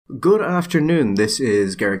Good afternoon, this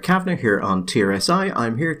is Gary Kavanagh here on TRSI.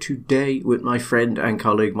 I'm here today with my friend and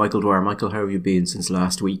colleague Michael Dwyer. Michael, how have you been since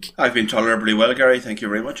last week? I've been tolerably well, Gary, thank you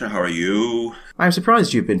very much. And how are you? I'm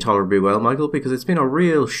surprised you've been tolerably well, Michael, because it's been a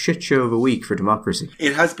real shit show of a week for democracy.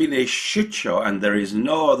 It has been a shit show, and there is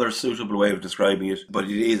no other suitable way of describing it, but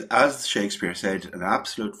it is, as Shakespeare said, an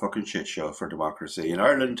absolute fucking shit show for democracy in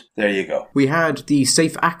Ireland. There you go. We had the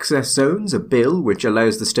Safe Access Zones, a bill which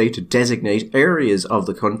allows the state to designate areas of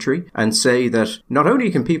the country and say that not only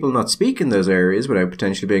can people not speak in those areas without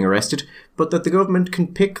potentially being arrested, but that the government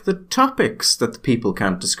can pick the topics that the people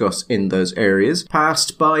can't discuss in those areas,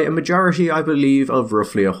 passed by a majority, I believe, of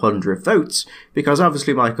roughly 100 votes. Because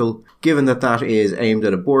obviously, Michael, given that that is aimed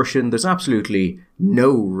at abortion, there's absolutely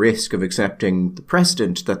no risk of accepting the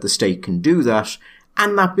precedent that the state can do that.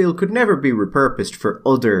 And that bill could never be repurposed for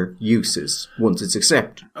other uses once it's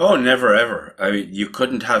accepted. Oh, never ever. I mean, you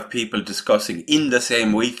couldn't have people discussing in the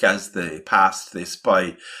same week as they passed this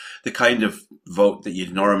by the kind of vote that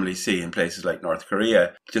you'd normally see in places like North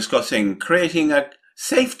Korea, discussing creating a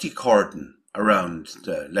safety cordon around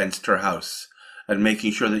the Leinster House and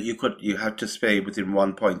making sure that you had to stay within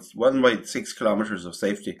 1.6 kilometres of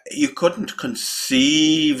safety. You couldn't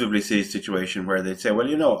conceivably see a situation where they'd say, well,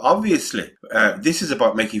 you know, obviously, this is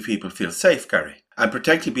about making people feel safe, Gary, and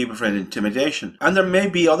protecting people from intimidation. And there may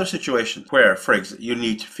be other situations where, for example, you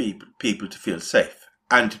need people to feel safe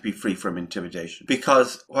and to be free from intimidation.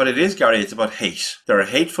 Because what it is, Gary, it's about hate. There are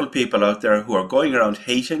hateful people out there who are going around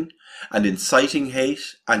hating and inciting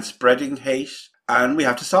hate and spreading hate, and we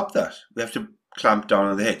have to stop that. We have to clamp down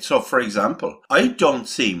on the hate. So, for example, I don't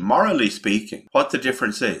see, morally speaking, what the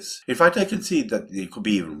difference is. In fact, I can see that it could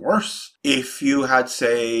be even worse if you had,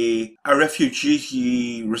 say, a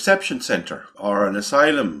refugee reception centre or an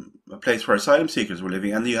asylum, a place where asylum seekers were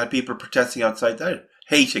living, and you had people protesting outside there,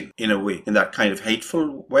 hating in a way, in that kind of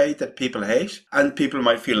hateful way that people hate, and people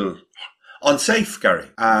might feel unsafe, Gary,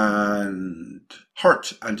 and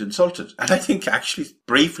hurt and insulted. And I think, actually,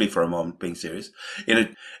 briefly for a moment, being serious,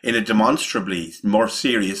 in a demonstrably more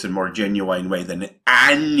serious and more genuine way than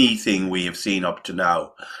anything we have seen up to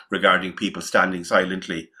now regarding people standing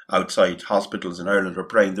silently outside hospitals in Ireland or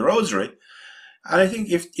praying the rosary. And I think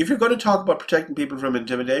if you're going to talk about protecting people from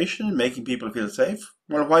intimidation and making people feel safe,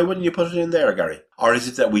 well, why wouldn't you put it in there, Gary? Or is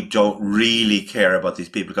it that we don't really care about these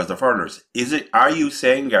people because they're foreigners? Are you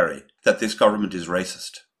saying, Gary, that this government is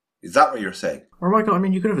racist? Is that what you're saying? Or, Michael, I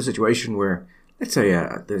mean, you could have a situation where, let's say,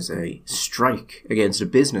 there's a strike against a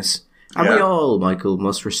business. And we all, Michael,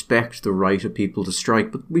 must respect the right of people to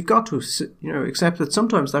strike. But we've got to, accept that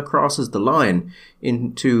sometimes that crosses the line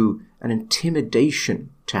into an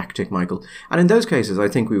intimidation tactic, Michael. And in those cases, I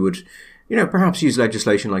think we would, perhaps use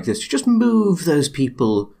legislation like this to just move those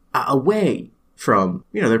people away from,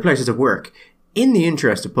 their places of work in the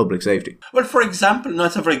interest of public safety. Well, for example,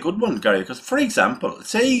 that's a very good one, Gary, because, for example,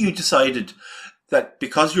 say you decided that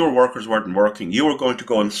because your workers weren't working, you were going to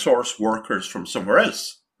go and source workers from somewhere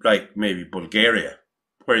else, like maybe Bulgaria,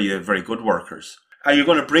 where you have very good workers, and you're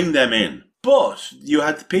going to bring them in. But you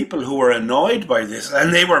had people who were annoyed by this,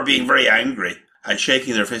 and they were being very angry and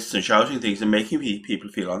shaking their fists and shouting things and making people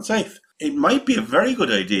feel unsafe. It might be a very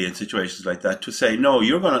good idea in situations like that to say, no,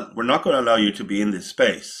 we're not going to allow you to be in this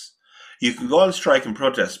space. You can go on strike and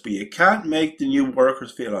protest, but you can't make the new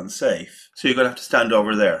workers feel unsafe, so you're going to have to stand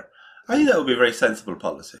over there. I think that would be a very sensible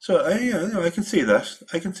policy. So, I can see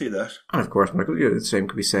that. And of course, Michael, the same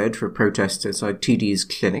could be said for protests outside TD's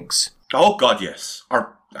clinics. Oh, God, yes.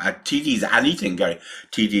 Or at TD's anything, Gary.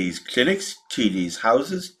 TD's clinics, TD's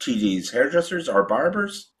houses, TD's hairdressers or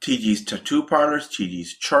barbers, TD's tattoo parlours,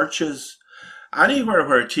 TD's churches, anywhere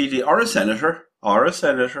where TD or a senator,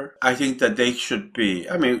 I think that they should be.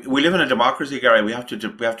 I mean, we live in a democracy, Gary. We have to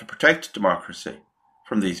protect democracy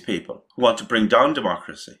from these people who want to bring down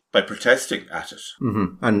democracy by protesting at it.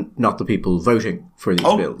 Mm-hmm. And not the people voting for these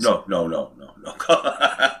bills. No.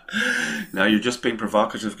 Now you're just being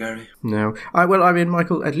provocative, Gary. No. Well, I mean,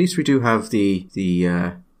 Michael, at least we do have the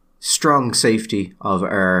strong safety of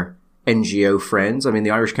our NGO friends. I mean, the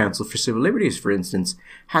Irish Council for Civil Liberties, for instance,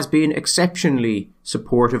 has been exceptionally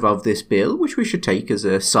supportive of this bill, which we should take as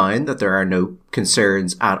a sign that there are no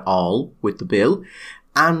concerns at all with the bill.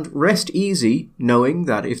 And rest easy knowing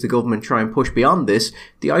that if the government try and push beyond this,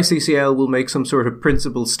 the ICCL will make some sort of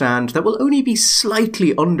principled stand that will only be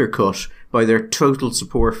slightly undercut by their total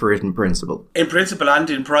support for it in principle. In principle and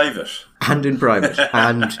in private. And in private.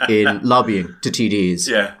 And in lobbying to TDs.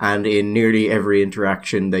 Yeah. And in nearly every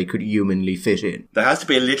interaction they could humanly fit in. There has to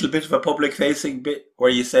be a little bit of a public-facing bit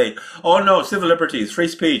where you say, oh no, civil liberties, free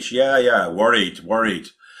speech, yeah, worried.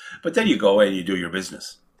 But then you go away and you do your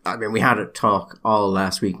business. I mean, we had a talk all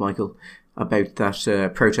last week, Michael, about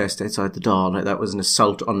that protest outside the Dáil. That was an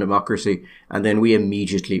assault on democracy. And then we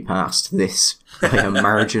immediately passed this by a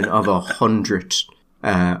margin of 100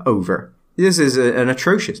 over. This is an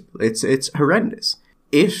atrocious. It's horrendous.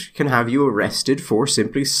 It can have you arrested for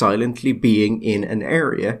simply silently being in an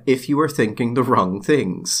area if you are thinking the wrong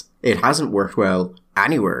things. It hasn't worked well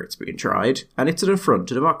anywhere it's been tried, and it's an affront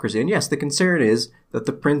to democracy. And yes, the concern is that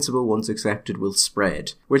the principle, once accepted, will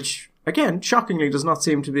spread, which, again, shockingly does not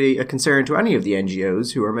seem to be a concern to any of the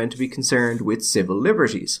NGOs who are meant to be concerned with civil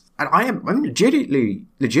liberties. And I'm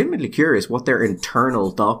legitimately curious what their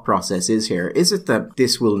internal thought process is here. Is it that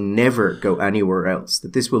this will never go anywhere else?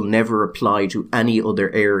 That this will never apply to any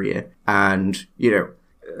other area? And,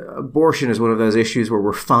 abortion is one of those issues where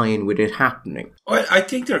we're fine with it happening. Well, I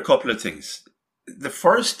think there are a couple of things. The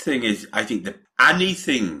first thing is, I think that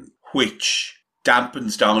anything which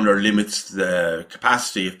dampens down or limits the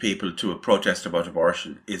capacity of people to protest about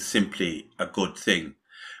abortion is simply a good thing.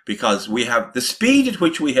 Because we have the speed at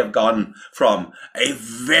which we have gone from a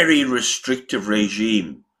very restrictive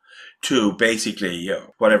regime to basically,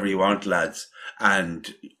 whatever you want, lads.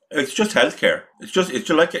 And it's just healthcare. It's just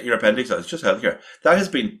like your appendix. It's just healthcare. That has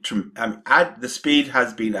been, the speed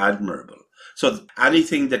has been admirable. So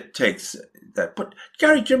anything that takes that. But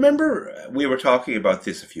Gary, do you remember we were talking about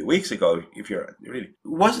this a few weeks ago? If you're really,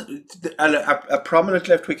 wasn't a prominent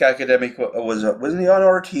left-wing academic wasn't he on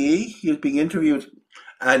RTE? He was being interviewed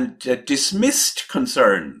and dismissed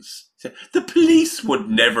concerns. The police would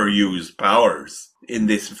never use powers in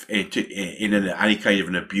this in any kind of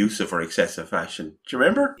an abusive or excessive fashion. Do you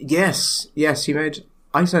remember? Yes.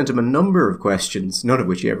 I sent him a number of questions, none of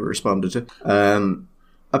which he ever responded to.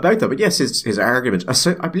 About that, but yes, his argument,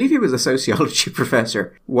 I believe he was a sociology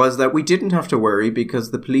professor, was that we didn't have to worry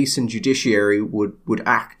because the police and judiciary would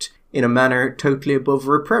act in a manner totally above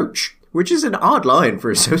reproach, which is an odd line for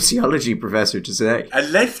a sociology professor to say. A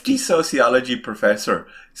lefty sociology professor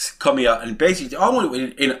coming out and basically,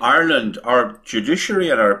 in Ireland, our judiciary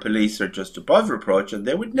and our police are just above reproach and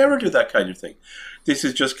they would never do that kind of thing. This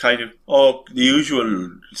is just kind of, the usual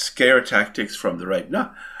scare tactics from the right.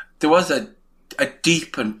 No, there was a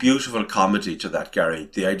deep and beautiful comedy to that, Gary,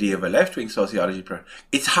 the idea of a left-wing sociology professor.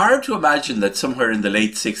 It's hard to imagine that somewhere in the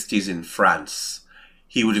late 60s in France,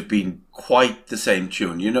 he would have been quite the same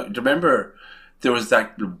tune. Do you remember there was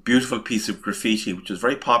that beautiful piece of graffiti, which was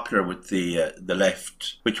very popular with the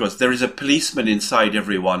left, which was, "There is a policeman inside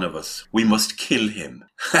every one of us. We must kill him."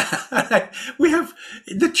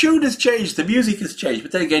 The tune has changed, the music has changed,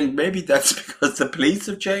 but then again, maybe that's because the police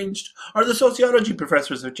have changed, or the sociology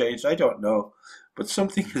professors have changed, I don't know. But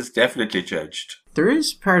something has definitely changed. There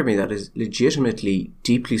is part of me that is legitimately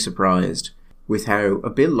deeply surprised with how a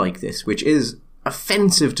bill like this, which is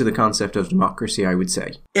offensive to the concept of democracy, I would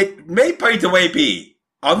say. It may, by the way, be,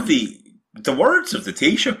 on the words of the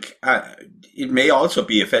Taoiseach, it may also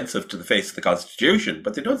be offensive to the face of the Constitution,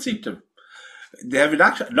 but they don't seem to, they haven't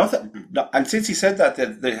actually, and since he said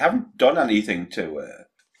that, they haven't done anything to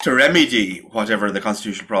remedy whatever the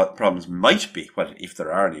constitutional problems might be, if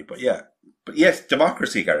there are any, but yes,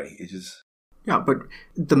 democracy, Gary, it is. Yeah, but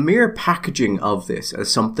the mere packaging of this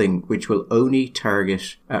as something which will only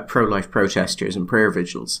target pro-life protesters and prayer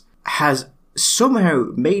vigils has somehow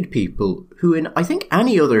made people who, in I think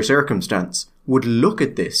any other circumstance, would look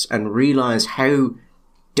at this and realise how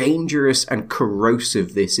dangerous and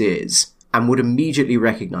corrosive this is and would immediately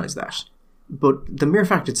recognise that. But the mere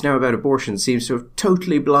fact it's now about abortion seems to have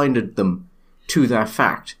totally blinded them to that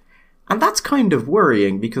fact. And that's kind of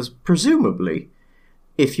worrying because presumably,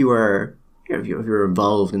 if you're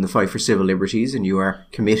involved in the fight for civil liberties and you are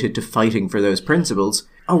committed to fighting for those principles,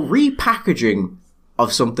 a repackaging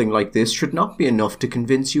of something like this should not be enough to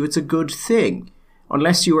convince you it's a good thing.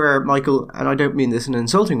 Unless you are, Michael, and I don't mean this in an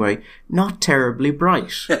insulting way, not terribly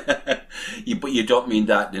bright. But you don't mean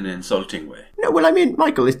that in an insulting way. No, well, I mean,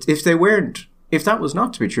 Michael, if that was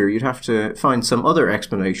not to be true, you'd have to find some other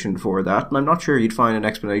explanation for that, and I'm not sure you'd find an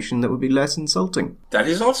explanation that would be less insulting. That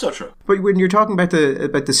is also true. But when you're talking about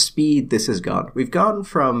the speed this has gone, we've gone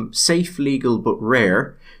from safe, legal, but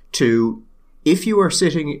rare to if you are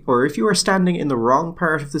standing in the wrong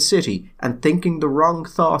part of the city and thinking the wrong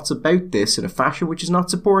thoughts about this in a fashion which is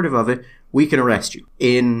not supportive of it, we can arrest you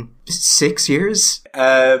in 6 years.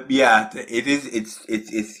 Yeah, it is.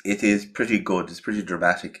 It is pretty good. It's pretty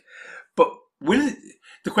dramatic. But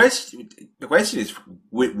the question is,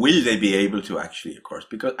 will they be able to actually, of course,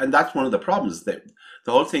 and that's one of the problems, that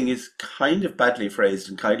the whole thing is kind of badly phrased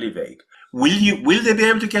and kindly vague. Will they be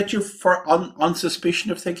able to get you on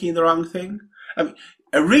suspicion of thinking the wrong thing? I mean,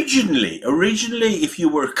 originally, if you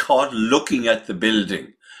were caught looking at the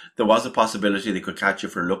building there was a possibility they could catch you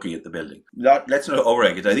for looking at the building. Let's not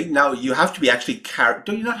overegg it. I think now you have to be actually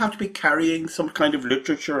do you not have to be carrying some kind of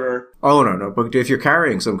literature? Oh, no. But if you're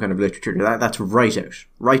carrying some kind of literature, that's right out.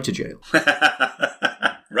 Right to jail.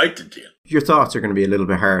 Right to jail. Your thoughts are going to be a little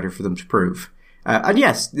bit harder for them to prove. And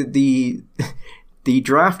yes, the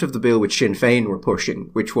draft of the bill which Sinn Féin were pushing,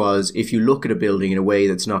 which was if you look at a building in a way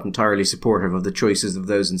that's not entirely supportive of the choices of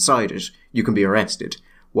those inside it, you can be arrested,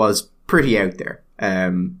 was pretty out there.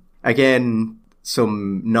 Again,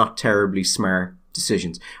 some not terribly smart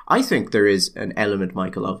decisions. I think there is an element,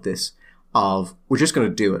 Michael, of this, of we're just going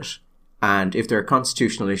to do it. And if there are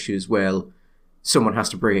constitutional issues, well, someone has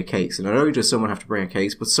to bring a case. And not only does someone have to bring a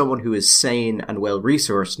case, but someone who is sane and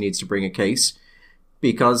well-resourced needs to bring a case,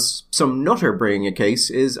 because some nutter bringing a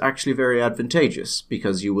case is actually very advantageous,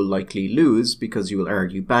 because you will likely lose, because you will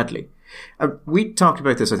argue badly. We talked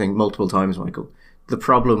about this, I think, multiple times, Michael. The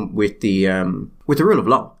problem with the rule of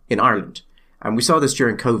law in Ireland. And we saw this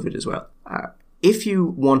during COVID as well. If you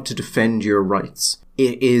want to defend your rights,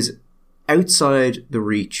 it is outside the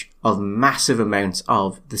reach of massive amounts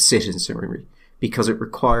of the citizenry, because it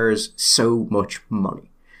requires so much money.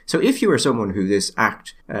 So if you are someone who this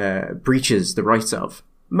act breaches the rights of,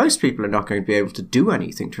 most people are not going to be able to do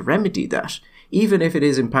anything to remedy that, even if it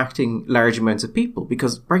is impacting large amounts of people,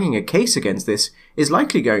 because bringing a case against this is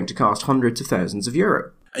likely going to cost hundreds of thousands of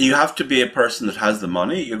euro. You have to be a person that has the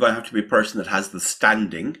money. You're going to have to be a person that has the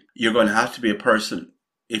standing. You're going to have to be a person,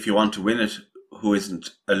 if you want to win it, who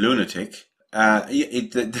isn't a lunatic.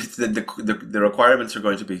 The requirements are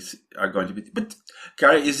going to be. But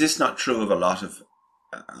Gary, is this not true of a lot of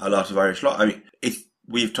Irish law? I mean,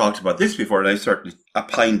 we've talked about this before, and I certainly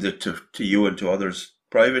opined it to you and to others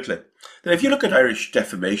privately. That if you look at Irish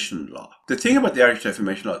defamation law, the thing about the Irish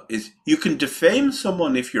defamation law is you can defame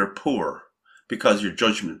someone if you're poor, because you're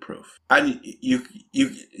judgment proof, and you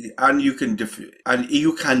can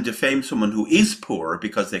defame someone who is poor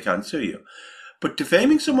because they can't sue you. But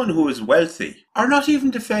defaming someone who is wealthy, or not even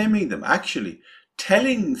defaming them, actually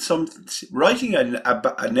writing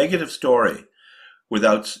a negative story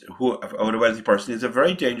about a wealthy person is a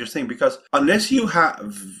very dangerous thing, because unless you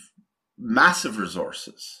have massive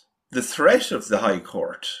resources, the threat of the High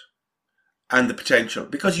Court and the potential,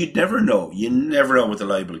 because you never know with a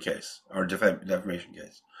libel case or defamation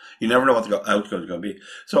case. You never know what the outcome is going to be.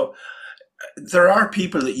 So there are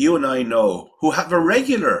people that you and I know who have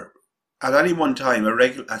at any one time,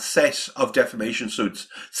 a set of defamation suits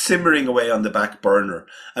simmering away on the back burner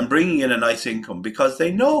and bringing in a nice income, because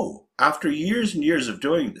they know, after years and years of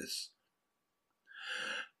doing this,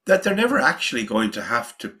 that they're never actually going to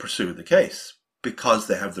have to pursue the case because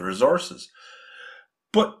they have the resources.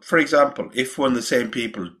 But, for example, if one of the same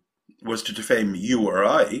people was to defame you or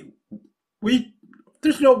I,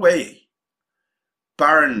 there's no way,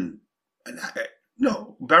 barring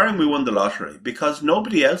we won the lottery, because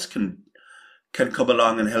nobody else can come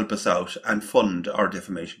along and help us out and fund our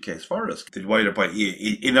defamation case for us. The wider point,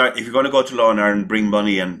 if you're going to go to law in Ireland, bring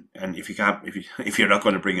money, and if you're not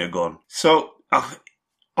going to bring a gun. So,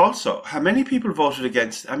 also, how many people voted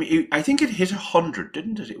against? I mean, I think it hit 100,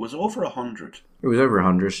 didn't it? It was over 100. It was over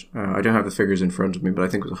 100. I don't have the figures in front of me, but I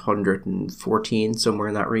think it was 114, somewhere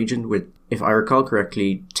in that region, with, if I recall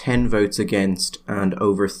correctly, 10 votes against and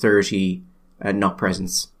over 30 not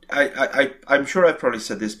presents. I'm sure I've probably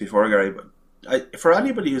said this before, Gary, but for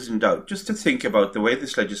anybody who's in doubt, just to think about the way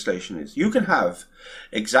this legislation is. You can have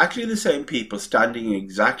exactly the same people standing in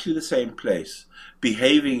exactly the same place,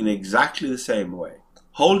 behaving in exactly the same way,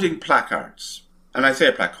 holding placards, and I say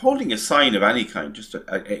a placard, holding a sign of any kind,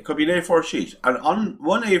 it could be an A4 sheet, and on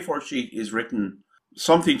one A4 sheet is written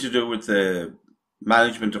something to do with the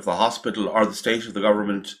management of the hospital or the state of the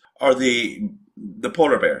government or the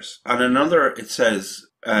polar bears, and another it says,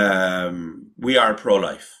 we are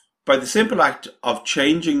pro-life. By the simple act of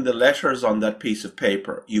changing the letters on that piece of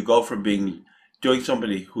paper, you go from doing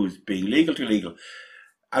somebody who's being legal to legal.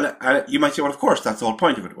 And you might say, well, of course, that's the whole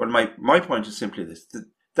point of it. Well, my point is simply this.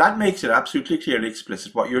 That makes it absolutely clear and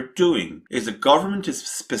explicit. What you're doing is the government is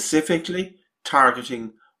specifically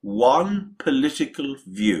targeting one political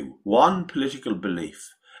view, one political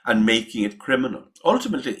belief, and making it criminal.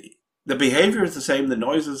 Ultimately, the behaviour is the same, the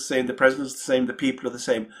noise is the same, the presence is the same, the people are the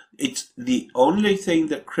same. It's the only thing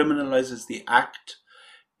that criminalises the act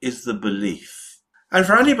is the belief. And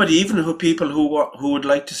for anybody, even people who would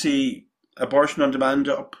like to see abortion on demand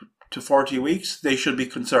up to 40 weeks, they should be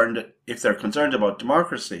concerned, if they're concerned about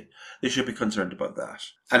democracy, they should be concerned about that.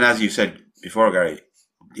 And as you said before, Gary,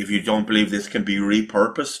 if you don't believe this can be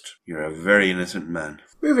repurposed, you're a very innocent man.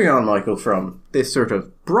 Moving on, Michael, from this sort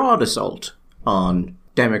of broad assault on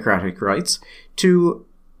democratic rights to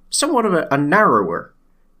somewhat of a narrower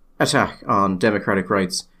attack on democratic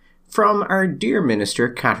rights from our dear Minister,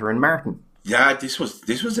 Catherine Martin. Yeah, this was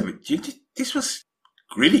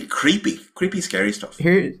really creepy, scary stuff.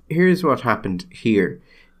 Here's what happened here.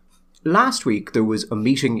 Last week, there was a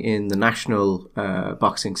meeting in the National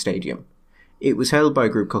Boxing Stadium. It was held by a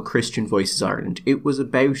group called Christian Voices Ireland. It was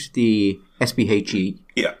about the SPHE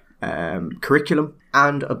curriculum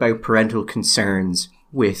and about parental concerns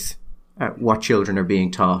with what children are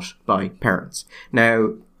being taught by parents.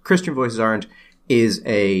 Now, Christian Voices Ireland is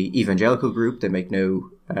a evangelical group. They make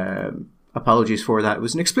no apologies for that. It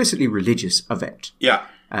was an explicitly religious event. Yeah.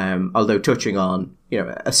 Although touching on,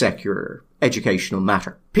 a secular educational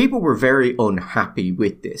matter. People were very unhappy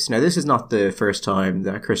with this. Now, this is not the first time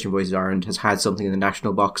that Christian Voices Ireland has had something in the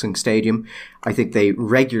National Boxing Stadium. I think they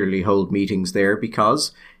regularly hold meetings there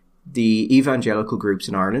because the evangelical groups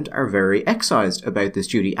in Ireland are very excised about this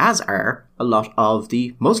duty, as are a lot of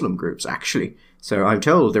the Muslim groups, actually. So I'm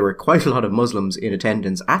told there were quite a lot of Muslims in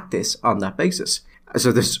attendance at this on that basis.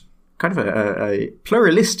 So there's kind of a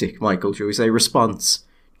pluralistic, Michael, shall we say, response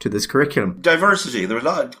to this curriculum. Diversity. There was a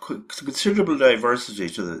lot of considerable diversity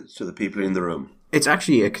to the people in the room. It's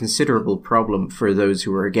actually a considerable problem for those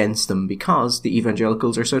who are against them because the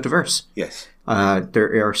evangelicals are so diverse. Yes.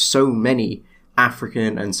 There are so many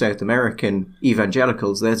African and South American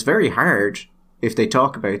evangelicals that it's very hard, if they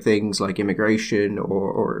talk about things like immigration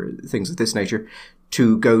or things of this nature,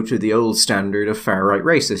 to go to the old standard of far-right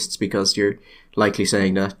racists because you're likely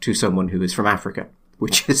saying that to someone who is from Africa.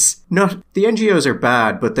 Which is not... The NGOs are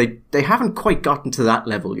bad, but they haven't quite gotten to that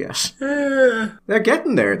level yet. They're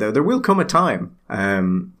getting there, though. There will come a time.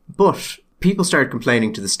 But people started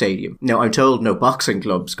complaining to the stadium. Now, I'm told no boxing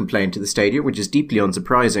clubs complained to the stadium, which is deeply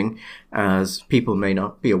unsurprising, as people may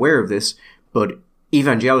not be aware of this, but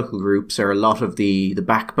evangelical groups are a lot of the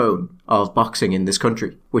backbone of boxing in this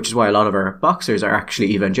country, which is why a lot of our boxers are actually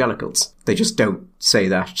evangelicals. They just don't say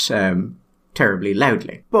that terribly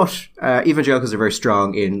loudly. But evangelicals are very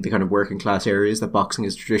strong in the kind of working class areas that boxing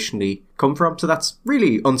has traditionally come from, so that's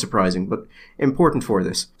really unsurprising, but important for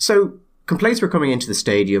this. So complaints were coming into the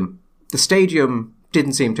stadium. The stadium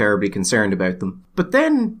didn't seem terribly concerned about them. But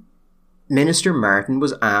then Minister Martin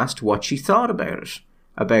was asked what she thought about it,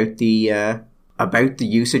 about the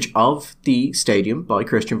usage of the stadium by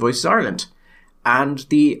Christian Voices Ireland. And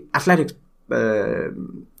the athletics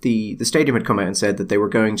the stadium had come out and said that they were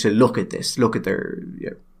going to look at their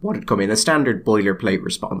what had come in, a standard boilerplate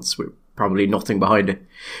response with probably nothing behind it.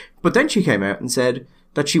 But then she came out and said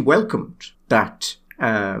that she welcomed that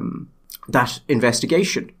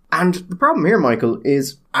investigation. And the problem here, Michael,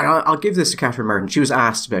 is, and I'll give this to Catherine Martin, she was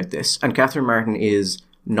asked about this, and Catherine Martin is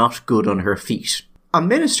not good on her feet. A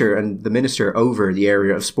minister, and the minister over the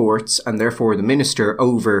area of sports, and therefore the minister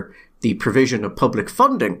over the provision of public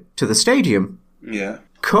funding to the stadium,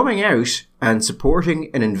 coming out and supporting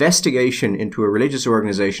an investigation into a religious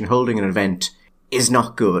organisation holding an event is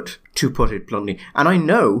not good, to put it bluntly. And I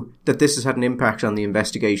know that this has had an impact on the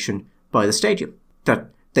investigation by the stadium, that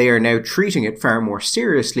they are now treating it far more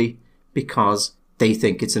seriously because they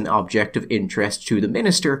think it's an object of interest to the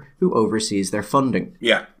minister who oversees their funding.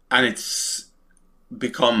 Yeah, and it's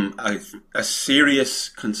become a serious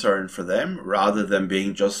concern for them rather than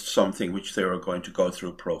being just something which they were going to go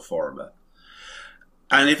through pro forma.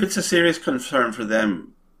 And if it's a serious concern for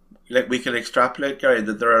them, we can extrapolate, Gary,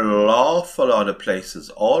 that there are an awful lot of places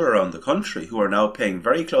all around the country who are now paying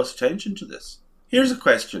very close attention to this. Here's a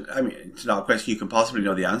question. I mean, it's not a question you can possibly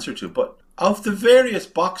know the answer to, but of the various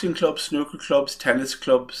boxing clubs, snooker clubs, tennis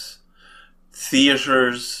clubs,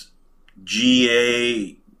 theatres,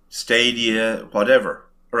 GA, stadia, whatever,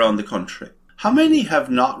 around the country, how many have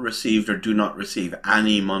not received or do not receive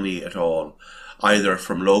any money at all, either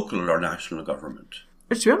from local or national government?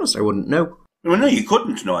 To be honest, I wouldn't know. Well, no, you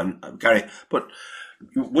couldn't know, Gary, but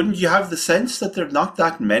wouldn't you have the sense that there are not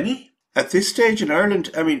that many? At this stage in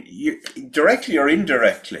Ireland, I mean, directly or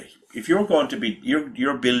indirectly, if you're going to be,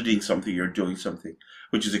 you're building something, you're doing something,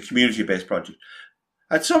 which is a community-based project,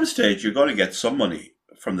 at some stage you're going to get some money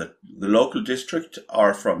from the local district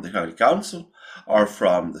or from the county council or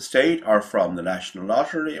from the state or from the national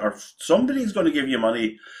lottery, or somebody's going to give you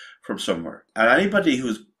money from somewhere. And anybody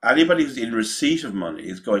who's in receipt of money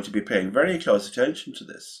is going to be paying very close attention to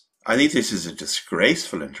this. I think this is a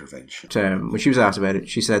disgraceful intervention. When she was asked about it,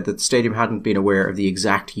 she said that the stadium hadn't been aware of the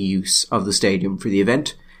exact use of the stadium for the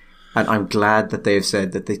event. And I'm glad that they've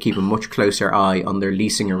said that they keep a much closer eye on their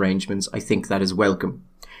leasing arrangements. I think that is welcome.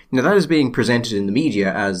 Now, that is being presented in the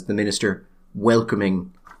media as the minister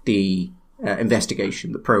welcoming the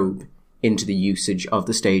investigation, the probe into the usage of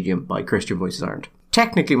the stadium by Christian Voices Ireland.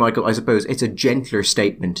 technically, Michael, I suppose it's a gentler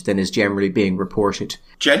statement than is generally being reported.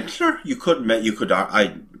 Gentler?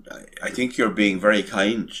 I think you're being very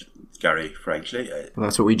kind, Gary, frankly. Well,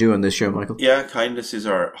 that's what we do on this show, Michael. Yeah, kindness is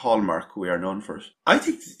our hallmark. We are known for it. I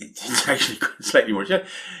think it's actually slightly more. Yeah.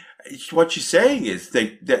 What she's saying is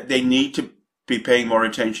they need to be paying more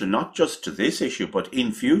attention, not just to this issue, but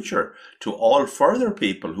in future to all further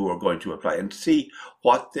people who are going to apply and see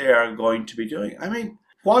what they are going to be doing. I mean,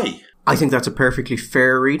 why? I think that's a perfectly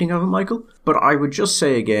fair reading of it, Michael. But I would just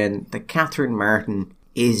say again that Catherine Martin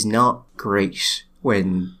is not great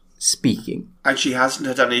when speaking. And she hasn't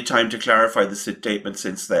had any time to clarify the statement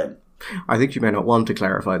since then. I think you may not want to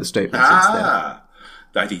clarify the statement since then.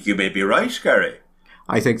 I think you may be right, Gary.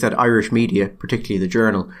 I think that Irish media, particularly the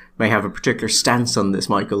Journal, may have a particular stance on this,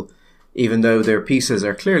 Michael, even though their pieces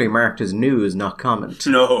are clearly marked as news, not comment.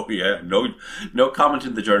 No comment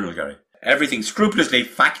in the Journal, Gary. Everything scrupulously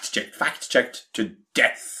fact-checked to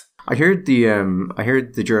death. I heard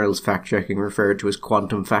the Journal's fact-checking referred to as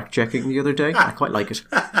quantum fact-checking the other day. I quite like it.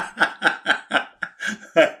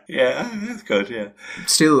 Yeah, that's good, yeah.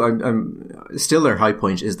 Still their high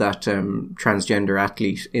point is that transgender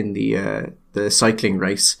athlete in the cycling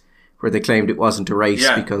race where they claimed it wasn't a race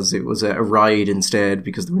because it was a ride instead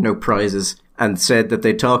because there were no prizes, and said that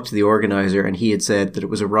they talked to the organizer and he had said that it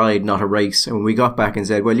was a ride, not a race. And when we got back and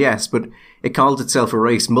said, well, yes, but it called itself a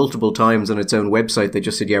race multiple times on its own website, they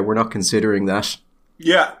just said, yeah, we're not considering that.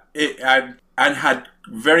 Yeah, and had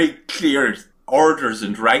very clear orders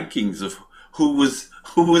and rankings of who was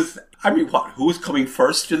coming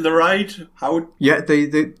first in the ride? How? Yeah,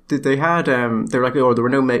 they had they're like, oh, there were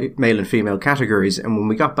no male and female categories, and when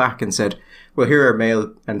we got back and said, well, here are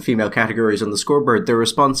male and female categories on the scoreboard, their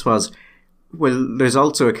response was, well, there's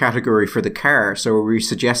also a category for the car, so are we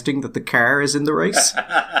suggesting that the car is in the race?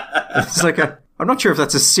 It's like I'm not sure if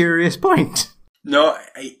that's a serious point. No,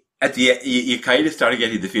 you kind of started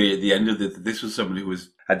getting the feeling at the end of that this was somebody who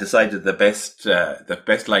had decided the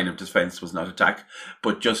best line of defence was not attack,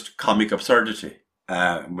 but just comic absurdity.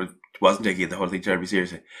 Wasn't taking the whole thing terribly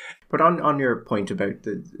seriously. But on your point about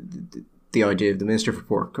the idea of the Minister for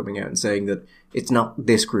Sport coming out and saying that it's not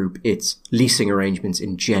this group, it's leasing arrangements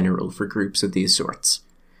in general for groups of these sorts,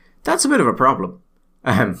 that's a bit of a problem.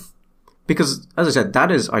 Because, as I said,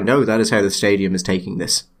 I know that is how the stadium is taking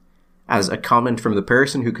this, as a comment from the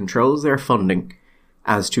person who controls their funding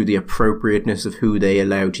as to the appropriateness of who they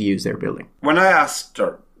allow to use their building. When I asked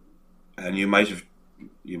her, and you might have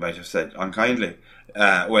said unkindly,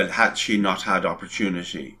 well, had she not had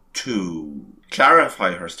opportunity to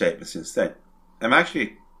clarify her statement since then?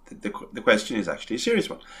 The question is actually a serious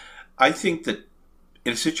one. I think that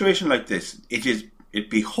in a situation like this, it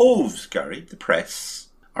behoves, Gary, the press,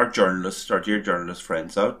 our journalists, our dear journalist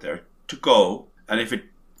friends out there, to go, and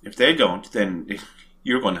if they don't, then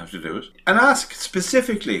you're going to have to do it, and ask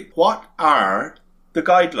specifically, what are the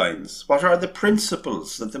guidelines? What are the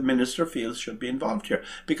principles that the minister feels should be involved here?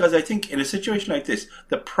 Because I think in a situation like this,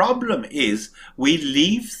 the problem is we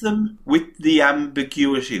leave them with the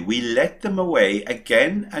ambiguity. We let them away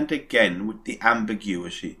again and again with the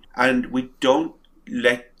ambiguity. And we don't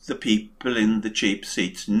let the people in the cheap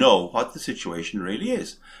seats know what the situation really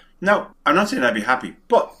is. Now, I'm not saying I'd be happy,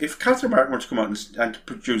 but if Catherine Martin were to come out and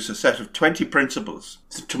produce a set of 20 principles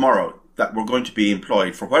tomorrow that were going to be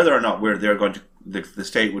employed for whether or not the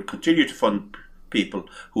state would continue to fund people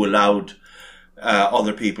who allowed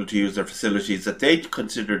other people to use their facilities that they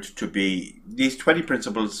considered to be, these 20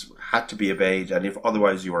 principles had to be obeyed, and if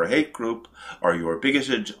otherwise you were a hate group, or you were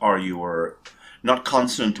bigoted, or you were not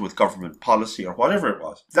consonant with government policy, or whatever it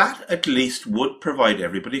was, that at least would provide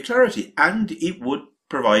everybody clarity, and it would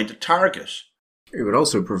provide a target. It would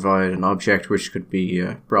also provide an object which could be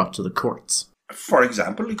brought to the courts. For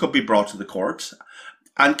example, it could be brought to the courts,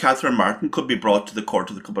 and Catherine Martin could be brought to the court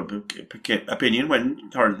of the public opinion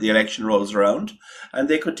when the election rolls around, and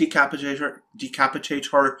they could decapitate her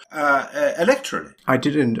electorally. I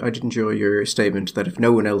did enjoy your statement that if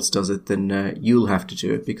no one else does it, then you'll have to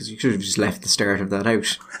do it, because you should have just left the start of that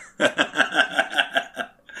out.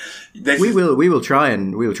 We will try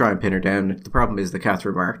and pin her down. The problem is that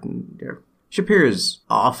Catherine Martin, she appears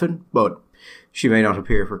often, but she may not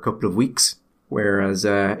appear for a couple of weeks. Whereas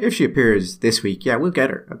if she appears this week, we'll get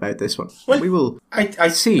her about this one. Well, we will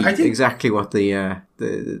see exactly what the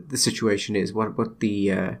situation is, what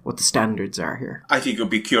the standards are here. I think it would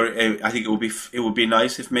be I think it would be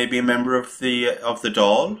nice if maybe a member of the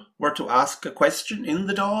Dáil were to ask a question in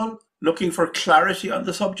the Dáil, looking for clarity on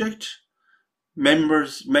the subject.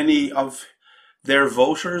 Many of their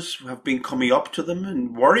voters have been coming up to them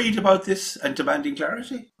and worried about this and demanding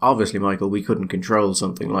clarity? Obviously, Michael, we couldn't control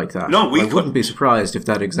something like that. No, we I wouldn't be surprised if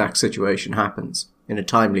that exact situation happens in a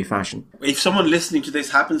timely fashion. If someone listening to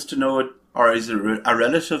this happens to know it, or is a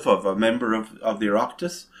relative of a member of the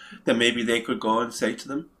Oireachtas, then maybe they could go and say to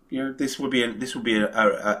them, this would be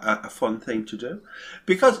a fun thing to do,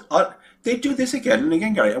 because they do this again and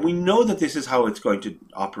again, Gary, and we know that this is how it's going to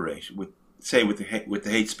operate with the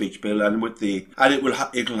hate speech bill and with the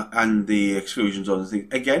exclusion zones thing.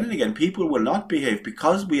 Again and again, people will not behave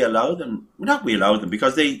because we allow them. Not we allow them,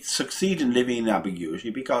 because they succeed in living in ambiguity,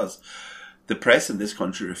 because the press in this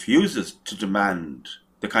country refuses to demand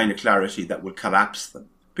the kind of clarity that will collapse them.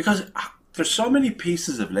 Because there's so many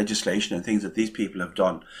pieces of legislation and things that these people have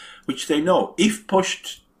done, which they know, if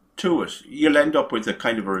pushed to it, you'll end up with a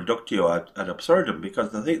kind of a reductio ad absurdum,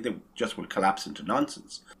 because they just will collapse into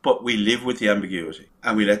nonsense. But we live with the ambiguity,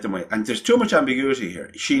 and we let them wait. And there's too much ambiguity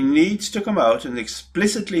here. She needs to come out and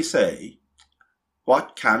explicitly say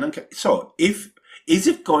what can and can't. So, is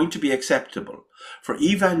it going to be acceptable for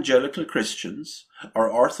evangelical Christians or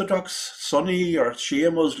Orthodox Sunni or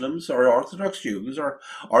Shia Muslims or Orthodox Jews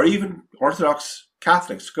or even Orthodox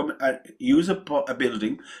Catholics to come and use a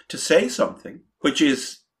building to say something which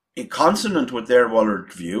is in consonant with their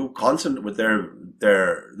worldview, consonant with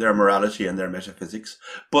their morality and their metaphysics,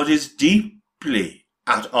 but is deeply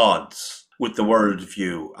at odds with the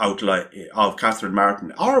worldview outline of Catherine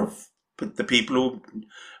Martin or of the people who,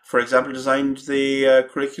 for example, designed the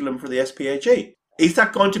curriculum for the SPHE? Is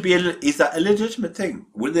that going to be is that a legitimate thing?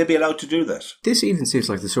 Will they be allowed to do that? This even seems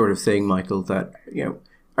like the sort of thing, Michael, that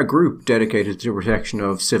a group dedicated to the protection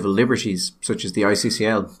of civil liberties, such as the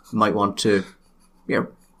ICCL, might want to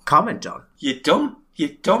comment on. You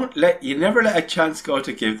never let a chance go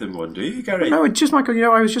to give them one, do you, Gary? No, it's just, Michael,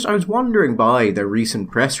 I was wandering by the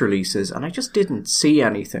recent press releases and I just didn't see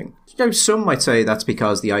anything. Some might say that's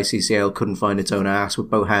because the ICCL couldn't find its own ass with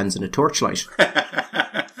both hands and a torchlight.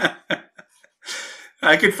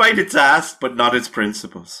 I could find its ass, but not its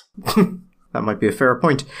principles. That might be a fair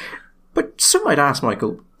point. But some might ask,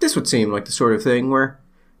 Michael, this would seem like the sort of thing where,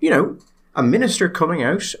 a minister coming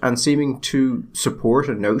out and seeming to support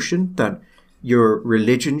a notion that your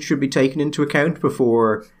religion should be taken into account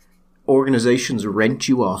before organisations rent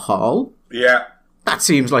you a hall. Yeah. That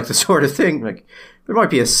seems like the sort of thing. Like, there might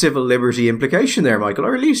be a civil liberty implication there, Michael,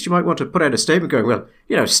 or at least you might want to put out a statement going, well,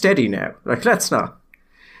 steady now. Like, let's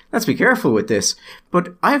be careful with this.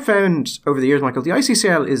 But I have found over the years, Michael, the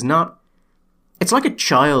ICCL is not... It's like a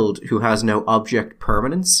child who has no object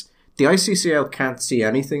permanence. The ICCL can't see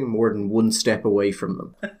anything more than one step away from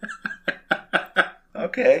them.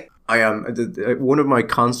 Okay. I am... one of my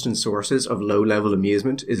constant sources of low-level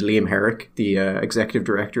amusement is Liam Herrick, the executive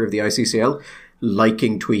director of the ICCL,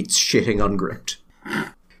 liking tweets shitting on Gript.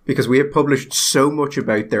 Because we have published so much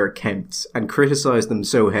about their accounts and criticised them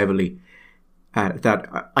so heavily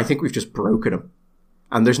that I think we've just broken them.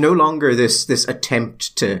 And there's no longer this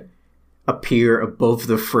attempt to appear above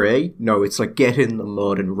the fray. No, it's like get in the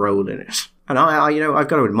mud and roll in it. And I've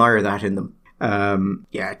got to admire that in them.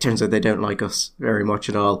 It turns out they don't like us very much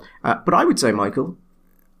at all. But I would say, Michael,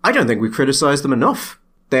 I don't think we criticised them enough.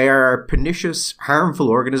 They are a pernicious, harmful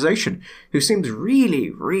organisation who seems really,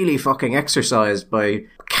 really fucking exercised by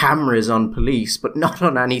cameras on police, but not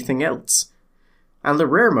on anything else. And the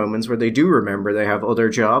rare moments where they do remember they have other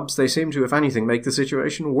jobs, they seem to, if anything, make the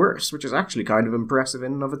situation worse, which is actually kind of impressive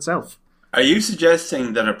in and of itself. Are you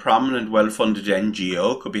suggesting that a prominent, well-funded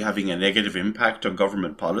NGO could be having a negative impact on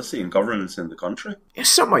government policy and governance in the country? Yes,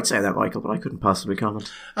 some might say that, Michael, but I couldn't possibly comment.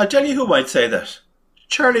 I'll tell you who might say that.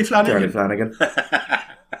 Charlie Flanagan. Charlie Flanagan.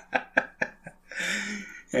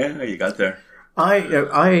 Yeah, you got there.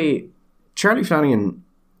 Charlie Flanagan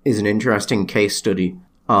is an interesting case study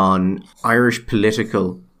on Irish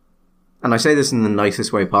political, and I say this in the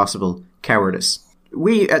nicest way possible, cowardice.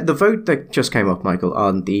 The vote that just came up, Michael,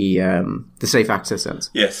 on the safe access zones.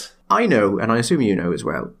 Yes. I know, and I assume you know as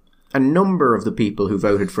well, a number of the people who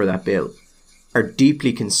voted for that bill are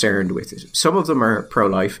deeply concerned with it. Some of them are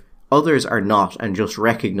pro-life, others are not, and just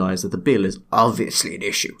recognise that the bill is obviously an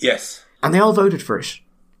issue. Yes. And they all voted for it.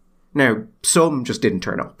 Now, some just didn't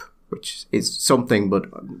turn up, which is something, but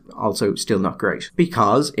also still not great.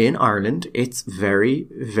 Because in Ireland, it's very,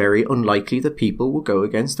 very unlikely that people will go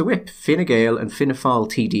against the whip. Fine Gael and Fianna Fáil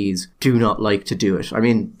TDs do not like to do it. I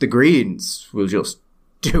mean, the Greens will just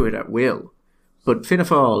do it at will. But Fianna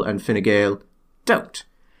Fáil and Fine Gael don't.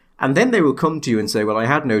 And then they will come to you and say, well, I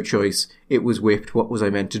had no choice. It was whipped. What was I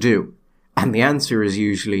meant to do? And the answer is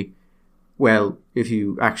usually, well, if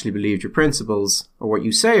you actually believed your principles, or what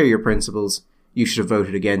you say are your principles, you should have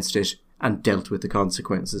voted against it, and dealt with the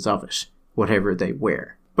consequences of it, whatever they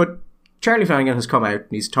were. But Charlie Flanagan has come out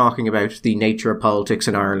and he's talking about the nature of politics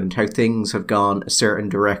in Ireland, how things have gone a certain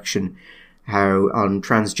direction, how on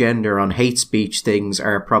transgender, on hate speech, things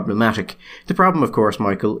are problematic. The problem, of course,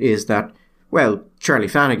 Michael, is that, well, Charlie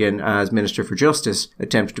Flanagan, as Minister for Justice,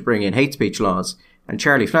 attempted to bring in hate speech laws, and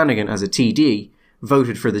Charlie Flanagan, as a TD,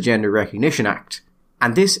 voted for the Gender Recognition Act.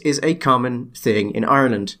 And this is a common thing in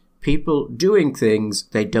Ireland. People doing things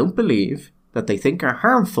they don't believe, that they think are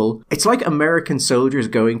harmful. It's like American soldiers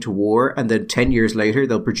going to war and then 10 years later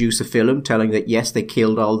they'll produce a film telling that yes, they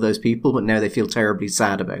killed all those people, but now they feel terribly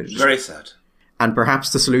sad about it. Very sad. And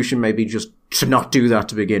perhaps the solution may be just to not do that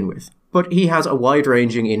to begin with. But he has a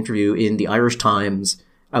wide-ranging interview in the Irish Times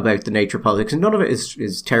about the nature of politics, and none of it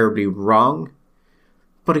is terribly wrong.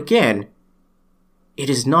 But again, it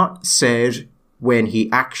is not said when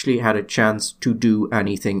he actually had a chance to do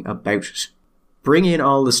anything about it. Bring in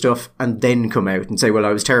all the stuff and then come out and say, well,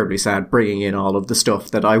 I was terribly sad bringing in all of the stuff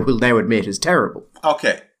that I will now admit is terrible.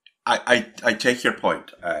 Okay, I take your point.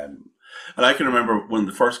 And I can remember one of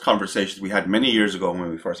the first conversations we had many years ago when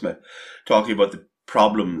we first met, talking about the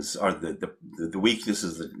problems or the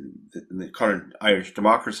weaknesses in the current Irish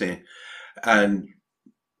democracy, and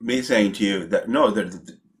me saying to you that, no,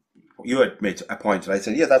 you had made a point, and I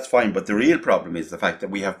said, yeah, that's fine, but the real problem is the fact that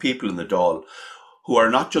we have people in the Dáil who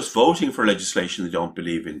are not just voting for legislation they don't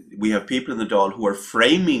believe in. We have people in the Dáil who are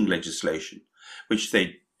framing legislation which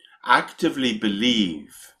they actively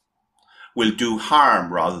believe will do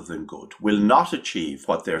harm rather than good, will not achieve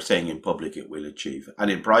what they're saying in public it will achieve, and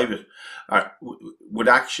in private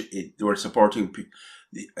they were supporting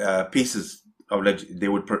pieces of they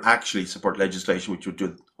would actually support legislation which would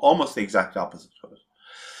do almost the exact opposite of it.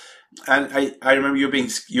 And I remember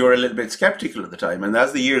you were a little bit skeptical at the time, and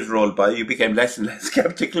as the years rolled by, you became less and less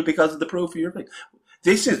skeptical because of the proof of your thing.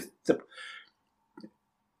 It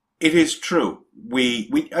is true. We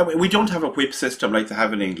don't have a whip system like they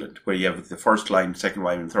have in England, where you have the first line, second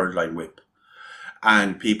line, and third line whip,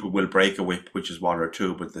 and people will break a whip, which is one or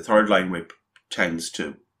two, but the third line whip tends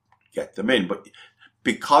to get them in. But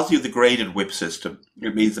because you have the graded whip system,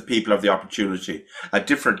 it means that people have the opportunity at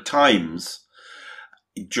different times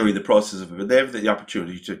during the process of it, they have the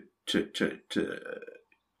opportunity to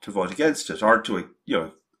vote against it or to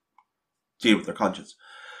deal with their conscience.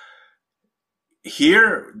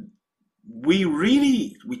 Here,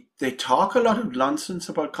 they talk a lot of nonsense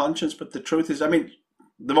about conscience, but the truth is, I mean,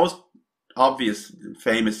 the most obvious,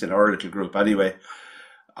 famous in our little group anyway,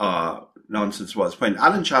 nonsense was when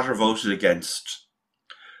Alan Chatter voted against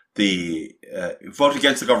the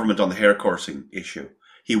government on the hair coursing issue.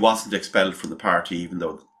 He wasn't expelled from the party, even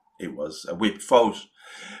though it was a whip vote,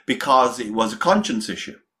 because it was a conscience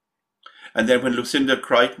issue. And then when Lucinda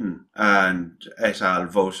Crichton and et al.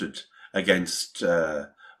 Voted against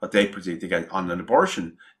what they perceived against on an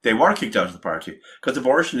abortion, they were kicked out of the party because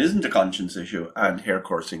abortion isn't a conscience issue and hair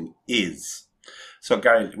coursing is. So,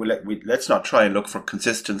 Gary, let's not try and look for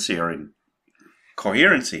consistency or in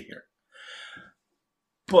coherency here.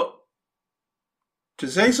 But to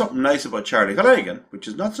say something nice about Charlie Flanagan, which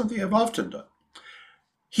is not something I've often done,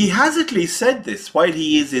 he has at least said this while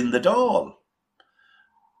he is in the Dáil.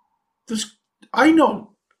 I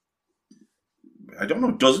don't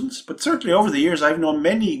know dozens, but certainly over the years I've known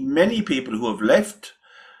many, many people who have left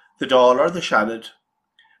the Dáil or the Seanad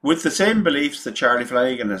with the same beliefs that Charlie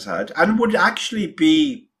Flanagan has had, and would actually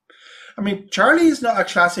be, I mean, Charlie is not a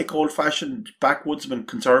classic old-fashioned backwoodsman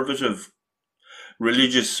conservative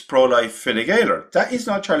religious pro-life Fine Gaeler. That is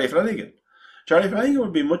not Charlie Flanagan. Charlie Flanagan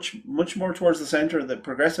would be much, much more towards the centre, the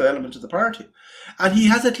progressive element of the party. And he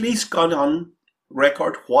has at least gone on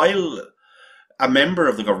record while a member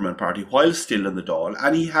of the government party, while still in the Dáil,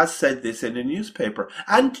 and he has said this in a newspaper.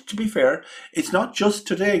 And to be fair, it's not just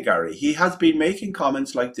today, Gary. He has been making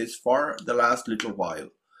comments like this for the last little while.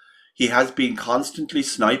 He has been constantly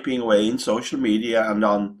sniping away in social media and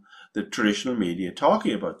on the traditional media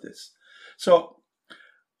talking about this. So,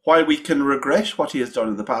 while we can regret what he has done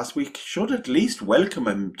in the past, we should at least welcome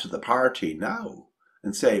him to the party now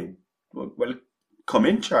and say, well, come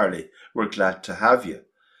in, Charlie. We're glad to have you.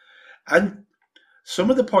 And some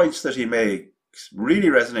of the points that he makes really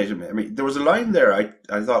resonated with me. I mean, there was a line there I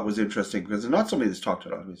thought was interesting because it's not something that's talked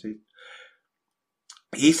about, obviously.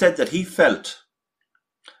 He said that he felt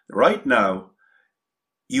right now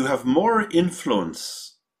you have more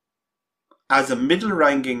influence as a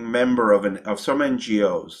middle-ranking member of some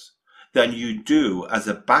NGOs than you do as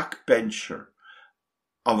a backbencher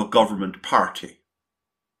of a government party.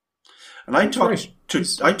 And I talked to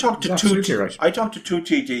two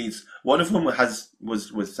TDs. One of whom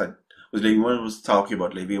was leaving, one was talking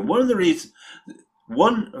about leaving. And one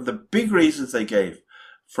of the big reasons they gave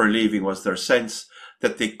for leaving was their sense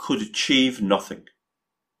that they could achieve nothing.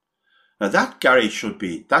 Now that, Gary, should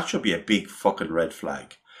be a big fucking red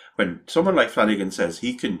flag. When someone like Flanagan says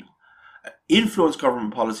he can influence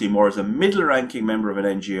government policy more as a middle-ranking member of an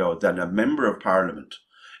NGO than a member of parliament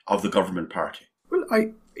of the government party. Well,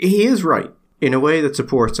 he is right in a way that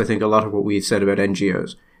supports, I think, a lot of what we've said about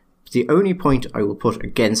NGOs. The only point I will put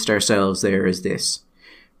against ourselves there is this.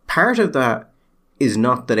 Part of that is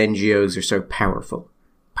not that NGOs are so powerful.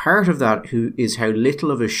 Part of that is how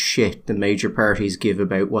little of a shit the major parties give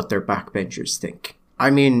about what their backbenchers think. I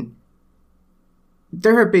mean,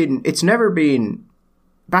 backbenchers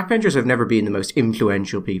have never been the most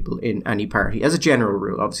influential people in any party. As a general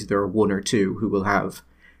rule, obviously there are one or two who will have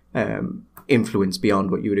influence beyond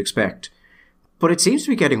what you would expect. But it seems to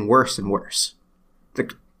be getting worse and worse.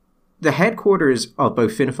 The headquarters of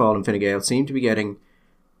both Fianna Fáil and Fine Gael seem to be getting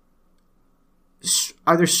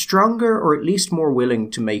either stronger or at least more willing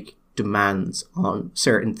to make demands on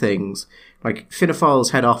certain things. Like Fianna Fáil's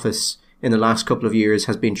head office in the last couple of years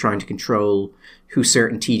has been trying to control who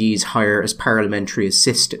certain TDs hire as parliamentary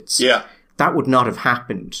assistants. Yeah. That would not have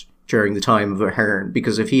happened during the time of Ahern,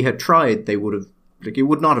 because if he had tried, it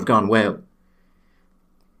would not have gone well.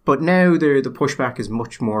 But now the pushback is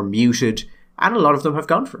much more muted, and a lot of them have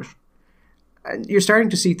gone for it. And you're starting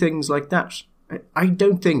to see things like that. I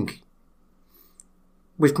don't think...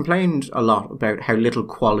 We've complained a lot about how little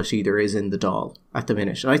quality there is in the Dáil at the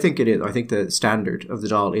minute. And I think it is. I think the standard of the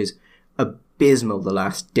Dáil is abysmal the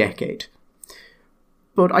last decade.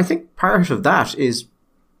 But I think part of that is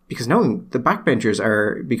because knowing the backbenchers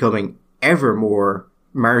are becoming ever more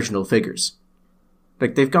marginal figures.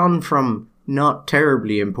 Like, they've gone from not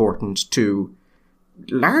terribly important to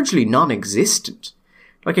largely non-existent.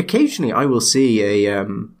 Like, occasionally I will see a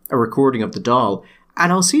recording of the Dáil,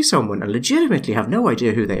 and I'll see someone and legitimately have no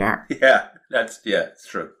idea who they are. Yeah, it's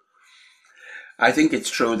true. I think it's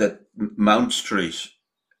true that Mount Street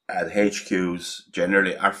at HQs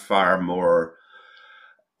generally are far more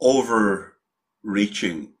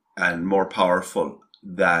overreaching and more powerful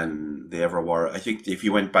than they ever were. I think if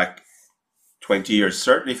you went back 20 years,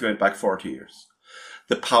 certainly if you went back 40 years,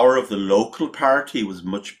 the power of the local party was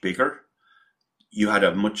much bigger. You had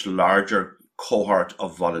a much larger cohort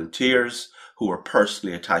of volunteers who were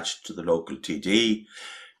personally attached to the local TD.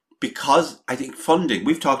 Because I think funding,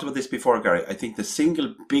 we've talked about this before, Gary, I think the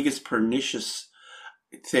single biggest pernicious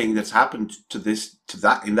thing that's happened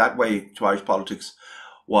in that way to Irish politics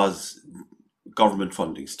was government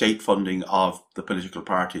funding, state funding of the political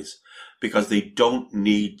parties, because they don't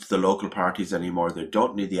need the local parties anymore. They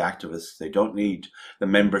don't need the activists. They don't need the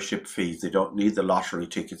membership fees. They don't need the lottery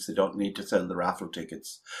tickets. They don't need to sell the raffle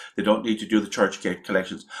tickets. They don't need to do the church gate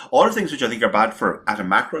collections. All the things which I think are bad at a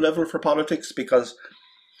macro level for politics, because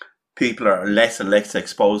people are less and less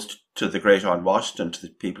exposed to the great unwashed and to the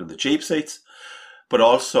people in the cheap seats. But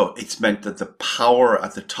also it's meant that the power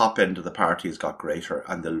at the top end of the party has got greater.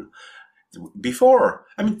 And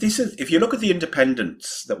if you look at the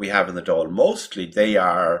independents that we have in the Dáil, mostly they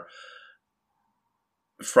are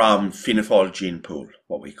from Fianna Fáil gene pool,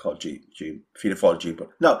 what we call Fianna Fáil gene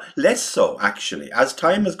pool. Now, less so, actually. As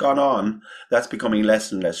time has gone on, that's becoming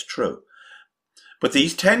less and less true. But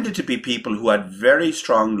these tended to be people who had very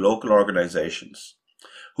strong local organisations,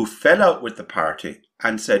 who fell out with the party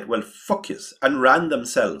and said, well, fuck yous, and ran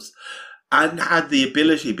themselves, and had the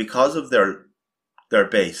ability, because of their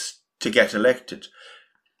base, to get elected.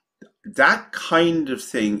 That kind of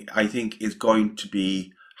thing, I think, is going to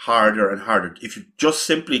be harder and harder if you just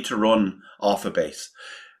simply to run off a base.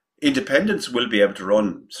 Independents will be able to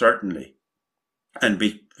run, certainly, and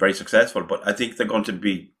be very successful, but I think they're going to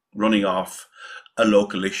be running off a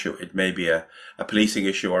local issue. It may be a policing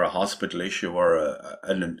issue or a hospital issue or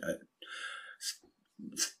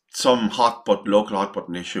some local hot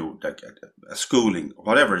button issue, like a schooling,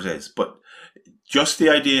 whatever it is. But just the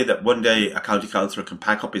idea that one day a county councillor can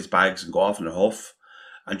pack up his bags and go off in a huff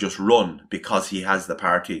and just run because he has the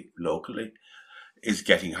party locally is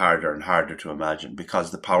getting harder and harder to imagine,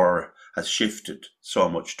 because the power has shifted so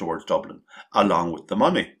much towards Dublin, along with the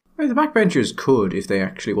money. The backbenchers could, if they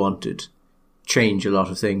actually wanted, change a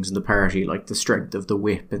lot of things in the party, like the strength of the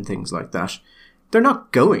whip and things like that. They're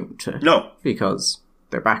not going to. No. Because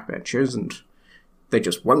they're backbenchers and they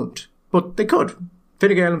just won't. But they could.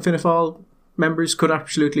 Fine Gael and Fianna Fáil members could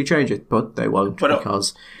absolutely change it, but they won't,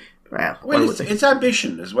 because it's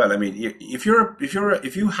ambition as well. I mean, if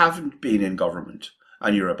you haven't been in government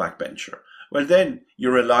and you're a backbencher, well, then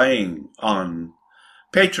you're relying on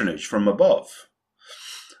patronage from above.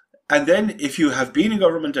 And then if you have been in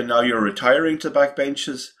government and now you're retiring to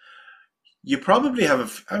backbenches, you probably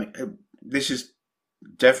have this is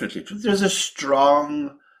definitely true. There's a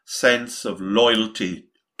strong sense of loyalty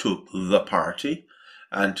to the party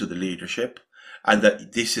and to the leadership, and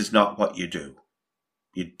that this is not what you do.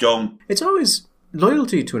 You don't... It's always...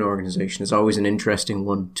 Loyalty to an organisation is always an interesting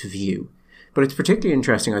one to view. But it's particularly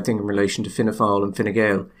interesting, I think, in relation to Fianna Fáil and Fine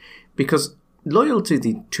Gael, because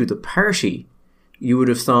loyalty to the party, you would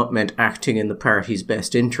have thought meant acting in the party's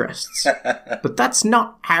best interests. But that's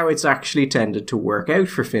not how it's actually tended to work out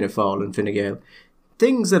for Fianna Fáil and Fine Gael.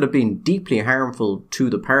 Things that have been deeply harmful to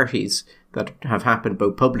the parties that have happened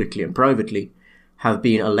both publicly and privately have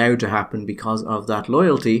been allowed to happen because of that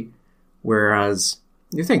loyalty, whereas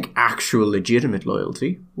you think actual legitimate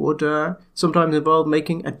loyalty would sometimes involve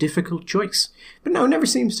making a difficult choice. But no, it never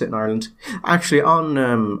seems to in Ireland. Actually,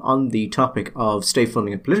 on the topic of state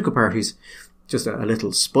funding of political parties, just a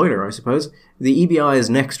little spoiler, I suppose, the EBI's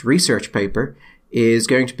next research paper is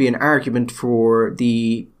going to be an argument for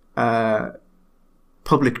the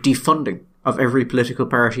public defunding of every political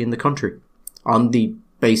party in the country on the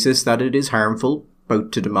basis that it is harmful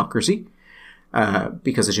both to democracy,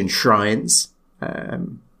 because it enshrines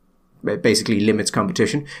basically limits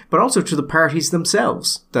competition, but also to the parties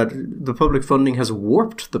themselves, that the public funding has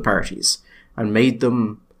warped the parties and made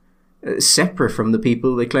them separate from the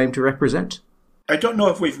people they claim to represent. I don't know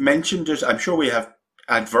if we've mentioned it. I'm sure we have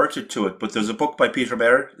adverted to it, but there's a book by Peter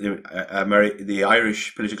Mayer, the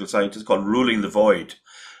Irish political scientist, called Ruling the Void.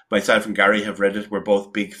 Myself and Gary have read it. We're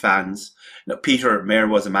both big fans. Now, Peter Mayer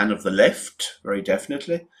was a man of the left, very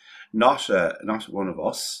definitely, not one of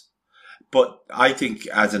us. But I think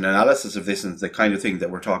as an analysis of this and the kind of thing that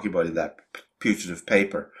we're talking about in that putative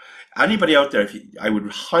paper, anybody out there, I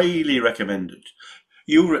would highly recommend it.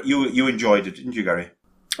 You enjoyed it, didn't you, Gary?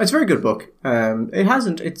 It's a very good book.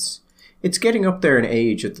 It's getting up there in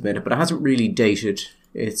age at the minute, but it hasn't really dated.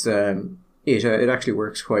 It actually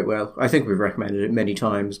works quite well. I think we've recommended it many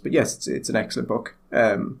times, but yes, it's an excellent book.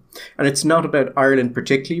 And it's not about Ireland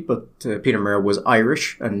particularly, but Peter Mayer was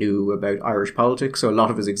Irish and knew about Irish politics, so a lot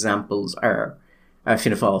of his examples are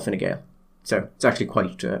Fianna Fáil, Fine Gael. So it's actually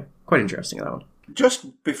quite interesting, that one.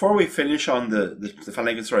 Just before we finish on the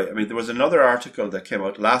Flanagan story, I mean, there was another article that came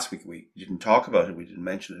out last week. We didn't talk about it, we didn't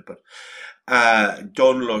mention it, but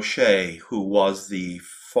Donal O'Shea, who was the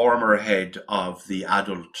former head of the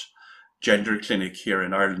adult gender clinic here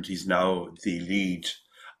in Ireland, he's now the lead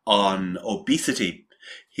on obesity.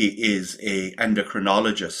 He is a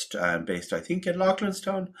endocrinologist based, I think, in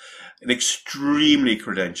Loughlinstown, an extremely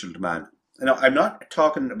credentialed man. Now, I'm not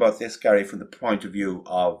talking about this, Gary, from the point of view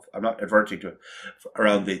of, I'm not adverting to it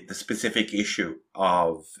around the specific issue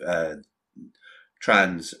of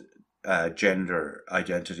trans gender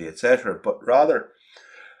identity, etc., but rather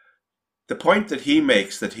the point that he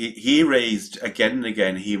makes, that he raised again and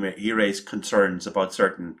again, he raised concerns about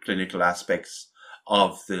certain clinical aspects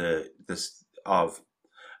of the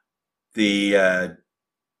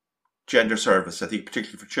gender service, I think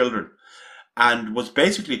particularly for children, and was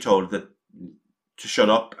basically told that to shut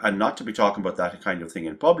up and not to be talking about that kind of thing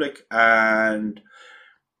in public. And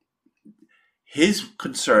his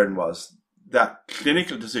concern was that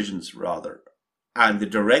clinical decisions, rather, and the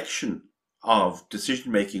direction of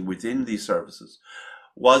decision-making within these services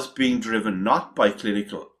was being driven not by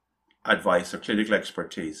clinical advice or clinical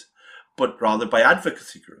expertise, but rather by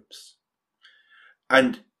advocacy groups.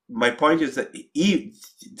 And my point is that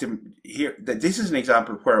this is an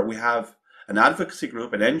example where we have an advocacy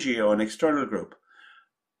group, an NGO, an external group,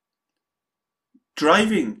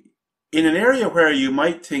 driving in an area where you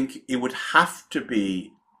might think it would have to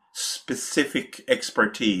be specific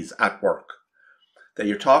expertise at work. That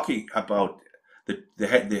you're talking about the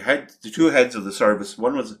two heads of the service.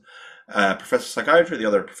 One was professor of psychiatry, the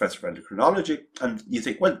other professor of endocrinology, and you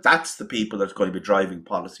think, well, that's the people that's going to be driving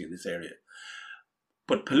policy in this area.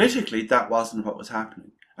 But politically, that wasn't what was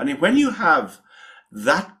happening. And when you have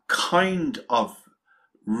that kind of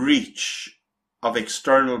reach of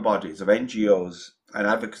external bodies, of NGOs and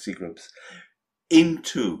advocacy groups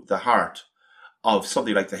into the heart of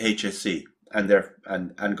something like the HSE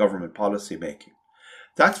and government policy making,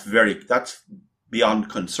 that's beyond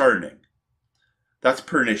concerning. That's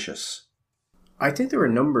pernicious. I think there were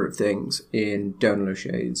a number of things in Donal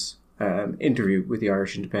O'Shea's interview with the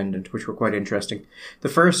Irish Independent which were quite interesting. The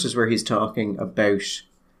first is where he's talking about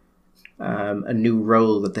a new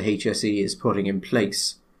role that the HSE is putting in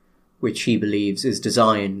place, which he believes is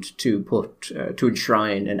designed to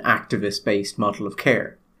enshrine an activist-based model of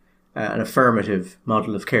care, an affirmative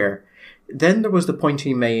model of care. Then there was the point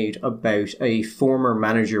he made about a former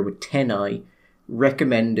manager with TRSI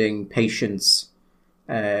recommending patients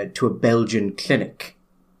to a Belgian clinic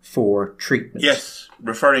for treatment. Yes,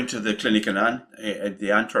 referring to the clinic in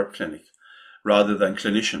the Antwerp clinic, rather than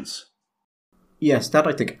clinicians. Yes, that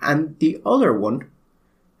I think. And the other one,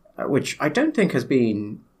 which I don't think has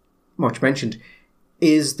been much mentioned,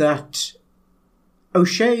 is that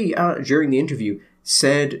O'Shea, during the interview,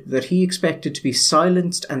 said that he expected to be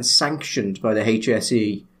silenced and sanctioned by the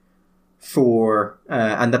HSE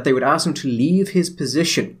and that they would ask him to leave his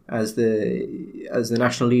position as the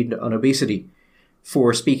national lead on obesity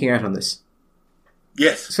for speaking out on this.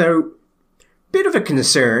 Yes. So, bit of a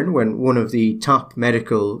concern when one of the top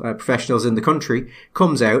medical professionals in the country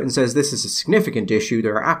comes out and says this is a significant issue,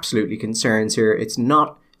 there are absolutely concerns here, it's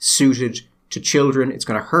not suited to children, it's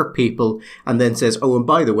going to hurt people, and then says, oh, and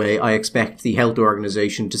by the way, I expect the health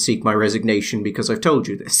organisation to seek my resignation because I've told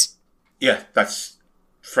you this. Yeah, that's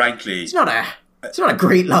frankly... It's not a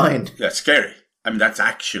great line. That's scary. I mean, that's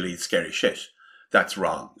actually scary shit. That's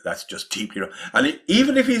wrong. That's just deeply wrong. And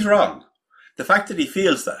even if he's wrong, the fact that he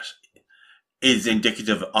feels that is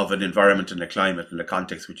indicative of an environment and a climate and a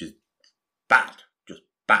context which is bad. Just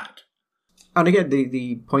bad. And again,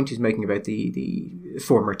 the point he's making about the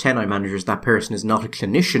former TENI managers, that person is not a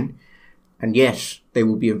clinician, and yet they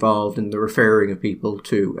will be involved in the referring of people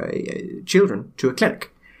to children to a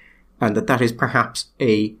clinic, and that is perhaps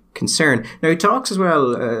a concern. Now, he talks as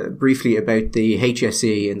well briefly about the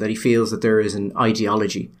HSE and that he feels that there is an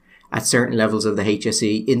ideology at certain levels of the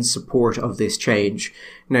HSE in support of this change.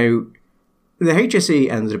 Now, the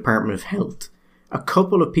HSE and the Department of Health, a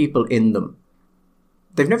couple of people in them,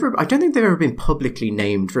 I don't think they've ever been publicly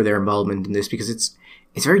named for their involvement in this because it's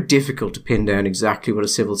very difficult to pin down exactly what a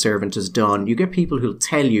civil servant has done. You get people who'll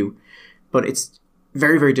tell you, but it's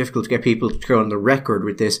very, very difficult to get people to go on the record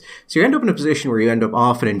with this. So you end up in a position where you end up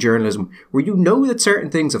often in journalism where you know that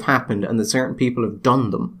certain things have happened and that certain people have done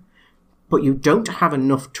them, but you don't have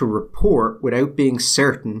enough to report without being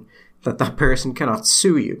certain that that person cannot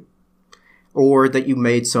sue you. Or that you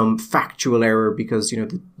made some factual error because,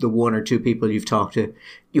 the one or two people you've talked to,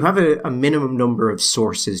 you have a minimum number of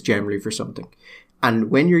sources generally for something.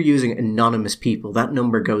 And when you're using anonymous people, that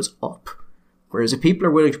number goes up. Whereas if people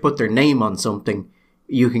are willing to put their name on something,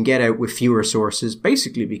 you can get out with fewer sources,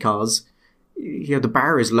 basically because the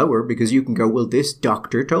bar is lower because you can go, well, this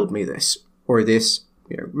doctor told me this, or this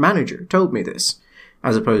manager told me this,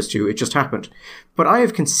 as opposed to it just happened. But I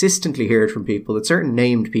have consistently heard from people that certain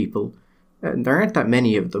named people, and there aren't that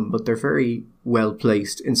many of them, but they're very well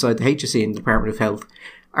placed inside the HSE and the Department of Health,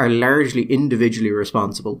 are largely individually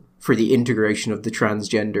responsible for the integration of the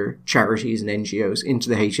transgender charities and NGOs into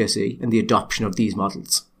the HSE and the adoption of these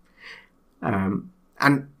models.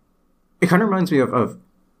 And it kind of reminds me of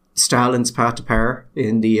Stalin's path to power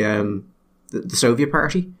in the Soviet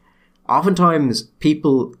Party. Oftentimes,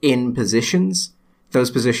 people in positions, those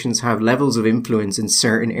positions have levels of influence in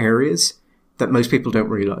certain areas that most people don't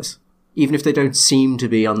realise, even if they don't seem to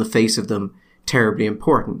be on the face of them terribly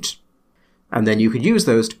important. And then you could use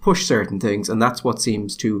those to push certain things, and that's what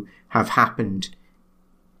seems to have happened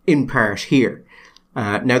in part here.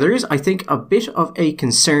 Now, there is, I think, a bit of a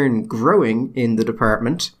concern growing in the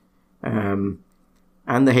department and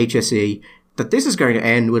the HSE that this is going to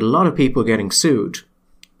end with a lot of people getting sued,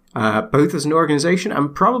 both as an organisation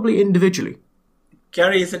and probably individually.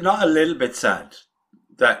 Gary, is it not a little bit sad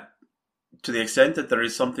that to the extent that there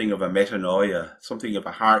is something of a metanoia, something of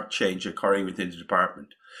a heart change occurring within the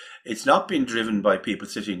department, it's not been driven by people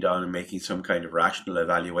sitting down and making some kind of rational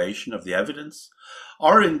evaluation of the evidence,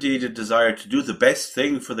 or indeed a desire to do the best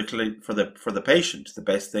thing for the patient, the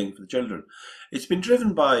best thing for the children. It's been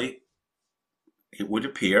driven by, it would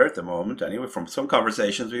appear at the moment, anyway, from some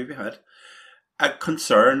conversations we've had, a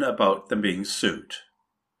concern about them being sued.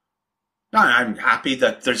 Now, I'm happy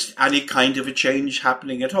that there's any kind of a change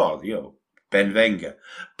happening at all, Ben Venga.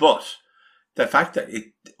 But the fact that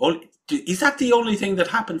is that the only thing that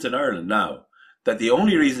happens in Ireland now? That the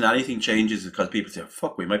only reason anything changes is because people say,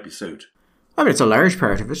 fuck, we might be sued. I mean, it's a large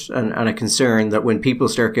part of it, and a concern that when people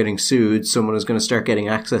start getting sued, someone is going to start getting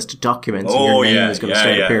access to documents, and your name is going to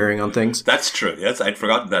start appearing on things. That's true. Yes, I'd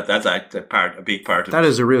forgotten that. That's a big part of it. That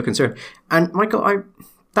is a real concern. And Michael,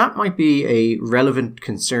 that might be a relevant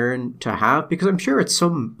concern to have, because I'm sure at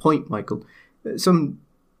some point, Michael, some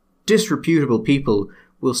disreputable people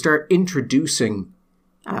will start introducing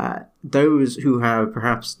those who have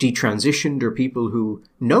perhaps detransitioned, or people who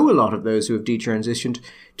know a lot of those who have detransitioned,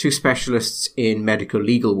 to specialists in medical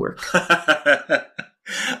legal work.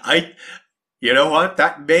 You know what?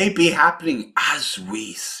 That may be happening as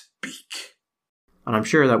we speak. And I'm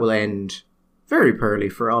sure that will end very poorly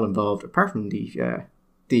for all involved, apart from the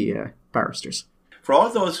barristers. For all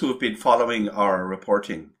those who have been following our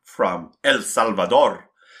reporting from El Salvador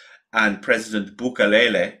and President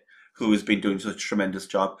Bukele, who has been doing such a tremendous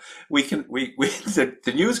job,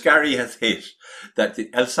 the news, Gary, has hit that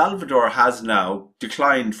El Salvador has now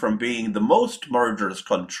declined from being the most murderous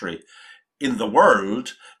country in the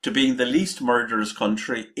world to being the least murderous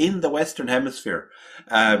country in the Western Hemisphere.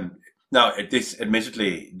 Now, this,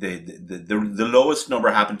 admittedly, the lowest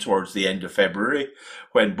number happened towards the end of February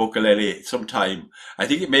when Bukele, sometime, I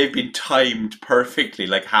think it may have been timed perfectly,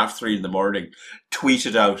 like 3:30 in the morning,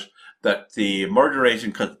 tweeted out that the murder rate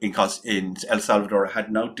in El Salvador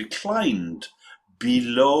had now declined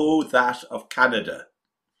below that of Canada,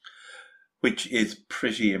 which is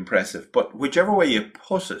pretty impressive. But whichever way you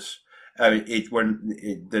put it,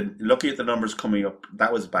 looking at the numbers coming up,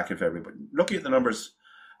 that was back in February, but looking at the numbers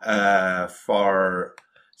for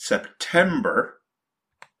September,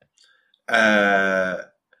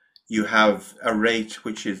 you have a rate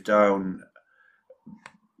which is down.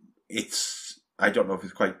 I don't know if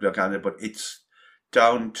it's quite below Canada, but it's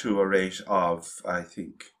down to a rate of, I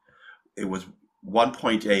think it was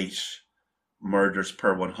 1.8 murders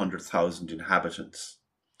per 100,000 inhabitants,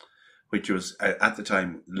 which was at the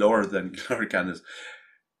time lower than Canada's.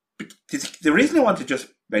 But the reason I want to just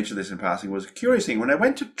mention this in passing was a curious thing. When I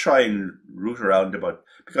went to try and root around about,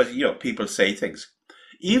 because, people say things.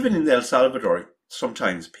 Even in El Salvador,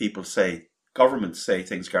 sometimes governments say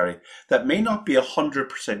things, Gary, that may not be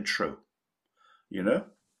 100% true.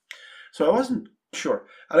 So I wasn't sure.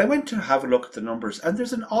 And I went to have a look at the numbers, and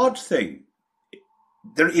there's an odd thing.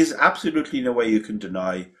 There is absolutely no way you can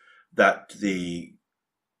deny that the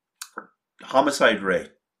homicide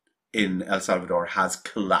rate in El Salvador has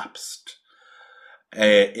collapsed.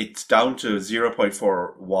 It's down to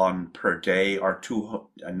 0.41 per day,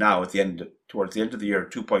 and now towards the end of the year,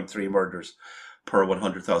 2.3 murders per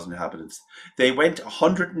 100,000 inhabitants. They went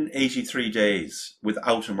 183 days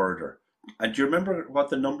without a murder. And do you remember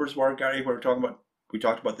what the numbers were, Gary? We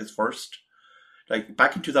talked about this first. Like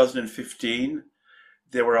back in 2015,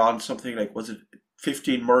 they were on something like, was it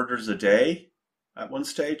 15 murders a day at one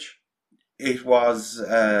stage? It was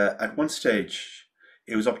at one stage,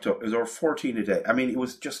 it was over 14 a day. I mean, it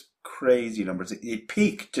was just crazy numbers. It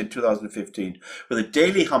peaked in 2015 with a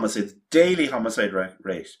daily homicide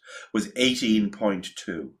rate was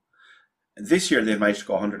 18.2. This year, they managed to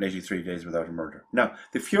go 183 days without a murder. Now,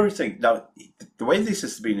 the way this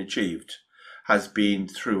has been achieved has been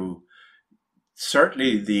through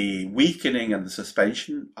certainly the weakening and the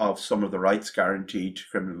suspension of some of the rights guaranteed to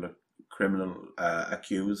criminal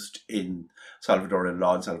accused in Salvadoran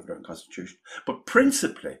law and Salvadoran constitution, but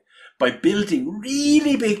principally by building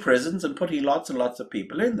really big prisons and putting lots and lots of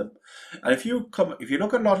people in them. And if you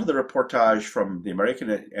look at a lot of the reportage from the American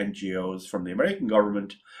NGOs, from the American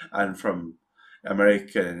government, and from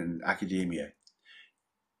American academia,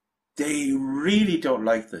 they really don't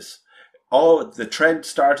like this. The trend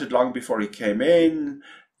started long before he came in.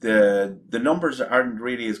 The numbers aren't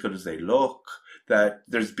really as good as they look. That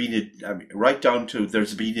there's been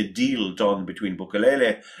there's been a deal done between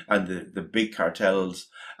Bukele and the big cartels,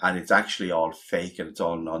 and it's actually all fake and it's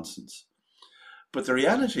all nonsense. But the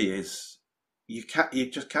reality is, you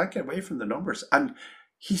just can't get away from the numbers. And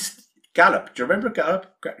Gallup. Do you remember Gallup?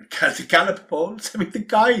 The Gallup polls. I mean, the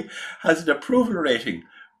guy has an approval rating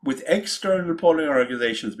with external polling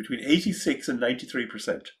organizations between 86 and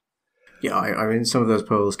 93%. Yeah, I mean, some of those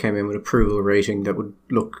polls came in with approval rating that would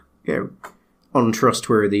look,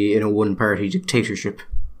 untrustworthy in a one-party dictatorship.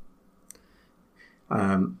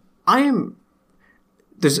 There's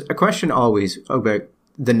a question always about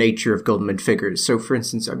the nature of government figures. So, for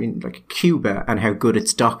instance, I mean, like Cuba and how good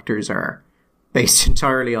its doctors are, based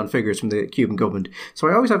entirely on figures from the Cuban government. So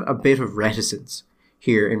I always have a bit of reticence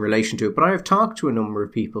here in relation to it. But I have talked to a number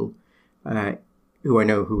of people who I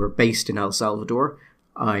know who are based in El Salvador.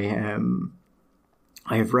 I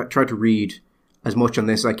have tried to read as much on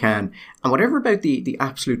this as I can. And whatever about the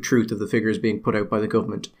absolute truth of the figures being put out by the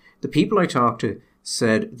government, the people I talked to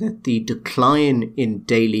said that the decline in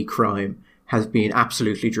daily crime has been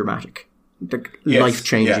absolutely dramatic.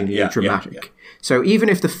 Life-changingly dramatic. Yeah. So even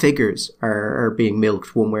if the figures are being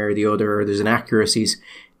milked one way or the other, or there's inaccuracies,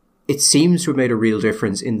 it seems to have made a real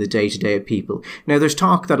difference in the day-to-day of people. Now, there's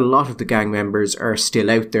talk that a lot of the gang members are still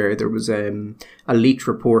out there. There was a leaked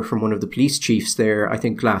report from one of the police chiefs there, I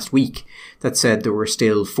think last week, that said there were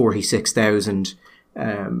still 46,000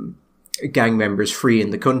 gang members free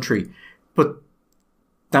in the country. But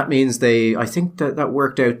that means I think that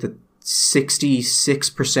worked out that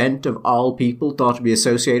 66% of all people thought to be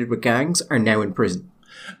associated with gangs are now in prison.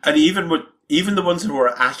 And even the ones who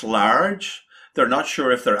are at large, They're not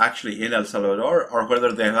sure if they're actually in El Salvador or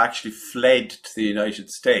whether they've actually fled to the United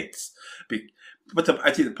States. But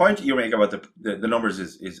I think the point you make about the numbers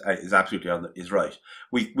is absolutely is right.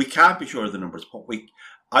 We can't be sure of the numbers, but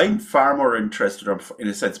I'm far more interested, or in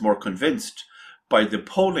a sense more convinced, by the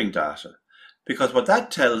polling data, because what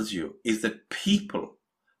that tells you is that people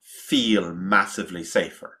feel massively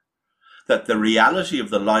safer. That the reality of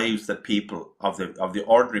the lives that people of the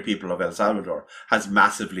ordinary people of El Salvador has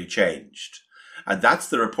massively changed, and that's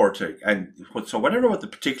the reporting. And so, whatever about the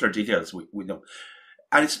particular details, we know.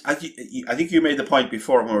 And I think you made the point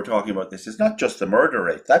before when we were talking about this. It's not just the murder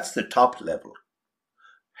rate; that's the top level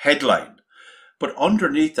headline. But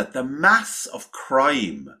underneath that, the mass of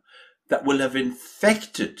crime that will have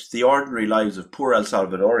infected the ordinary lives of poor El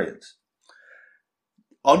Salvadorians,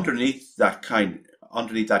 underneath that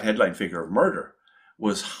headline figure of murder,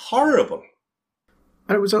 was horrible.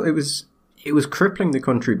 And it was crippling the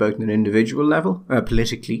country both on an individual level,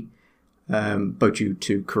 politically, both due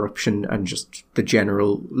to corruption and just the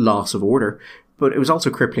general loss of order, but it was also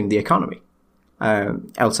crippling the economy.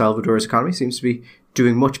 El Salvador's economy seems to be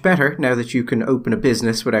doing much better now that you can open a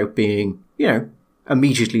business without being,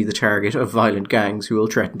 immediately the target of violent gangs who will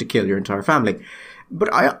threaten to kill your entire family. But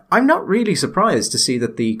I'm not really surprised to see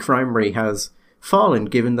that the crime rate has fallen,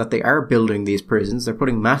 given that they are building these prisons. They're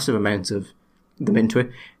putting massive amounts of them into it.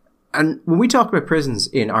 And when we talk about prisons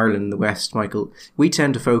in Ireland and the West, Michael, we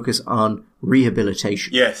tend to focus on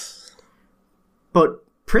rehabilitation. Yes. But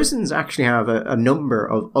prisons actually have a number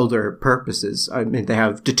of other purposes. I mean, they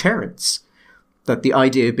have deterrence. That the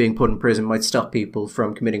idea of being put in prison might stop people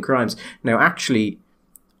from committing crimes. Now, actually,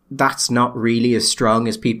 that's not really as strong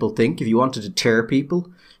as people think. If you want to deter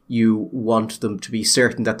people, you want them to be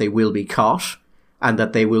certain that they will be caught and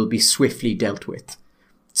that they will be swiftly dealt with.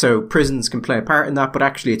 So prisons can play a part in that, but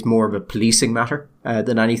actually it's more of a policing matter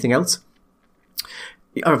than anything else.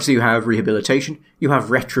 Obviously, you have rehabilitation. You have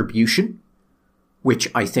retribution, which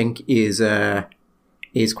I think is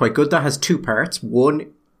quite good. That has two parts.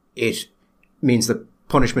 One, it means that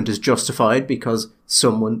punishment is justified because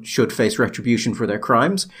someone should face retribution for their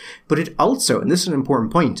crimes. But it also, and this is an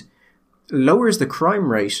important point, lowers the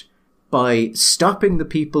crime rate by stopping the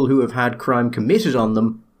people who have had crime committed on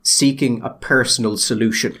them seeking a personal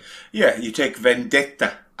solution. Yeah, you take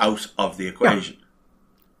vendetta out of the equation.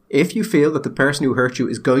 Yeah. If you feel that the person who hurt you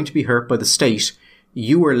is going to be hurt by the state,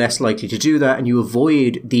 you are less likely to do that, and you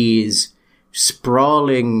avoid these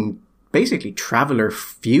sprawling, basically traveller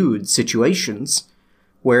feud situations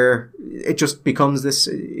where it just becomes this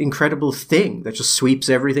incredible thing that just sweeps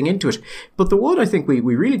everything into it. But the one I think we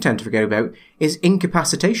really tend to forget about is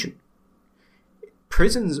incapacitation.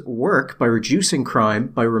 Prisons work by reducing crime,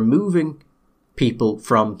 by removing people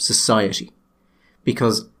from society.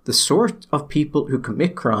 Because the sort of people who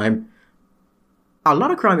commit crime, a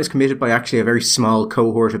lot of crime is committed by actually a very small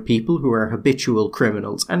cohort of people who are habitual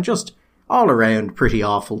criminals and just all around pretty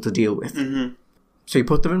awful to deal with. Mm-hmm. So you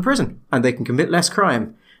put them in prison and they can commit less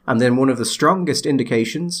crime. And then one of the strongest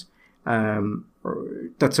indications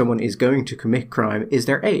that someone is going to commit crime is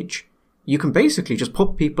their age. You can basically just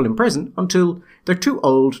put people in prison until they're too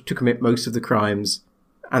old to commit most of the crimes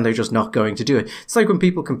and they're just not going to do it. It's like when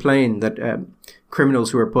people complain that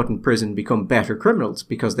criminals who are put in prison become better criminals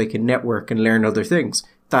because they can network and learn other things.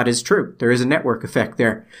 That is true. There is a network effect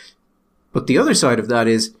there. But the other side of that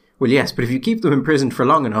is, well, yes, but if you keep them in prison for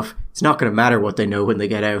long enough, it's not going to matter what they know when they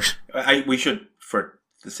get out. We should, for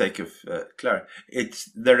the sake of Clara,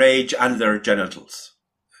 it's their age and their genitals.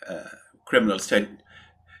 Criminals tend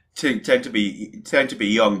to be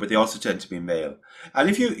young, but they also tend to be male. And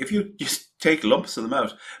if you just take lumps of them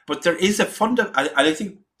out, but there is a fundamental, and I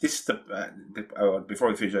think this is before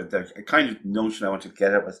we finish, the kind of notion I want to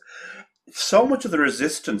get at was so much of the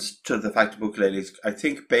resistance to the fact of ukulele is, I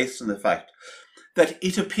think, based on the fact that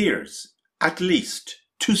it appears, at least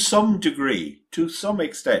to some degree, to some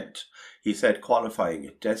extent, he said, qualifying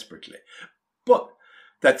it desperately, but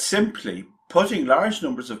that simply putting large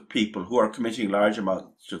numbers of people who are committing large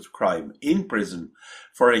amounts of crime in prison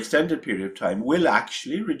for an extended period of time will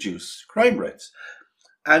actually reduce crime rates.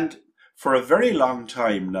 And for a very long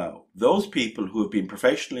time now, those people who have been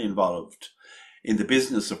professionally involved in the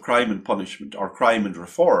business of crime and punishment or crime and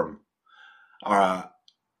reform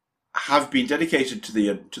have been dedicated to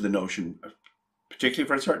the notion, particularly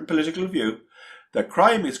for a certain political view, that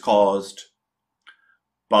crime is caused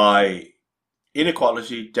by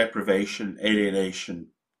inequality, deprivation, alienation,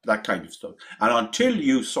 that kind of stuff. And until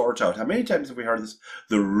you sort out, how many times have we heard this,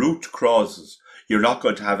 the root causes, you're not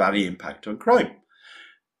going to have any impact on crime.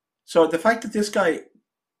 So the fact that this guy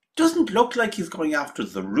doesn't look like he's going after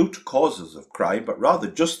the root causes of crime, but rather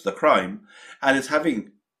just the crime, and is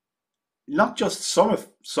having not just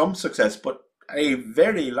some success, but a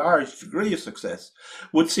very large degree of success,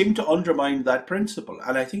 would seem to undermine that principle.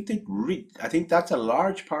 And I think I think that's a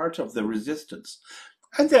large part of the resistance.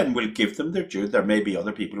 And then we'll give them their due. There may be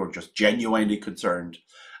other people who are just genuinely concerned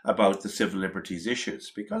about the civil liberties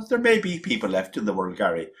issues, because there may be people left in the world,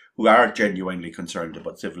 Gary, who are genuinely concerned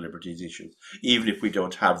about civil liberties issues, even if we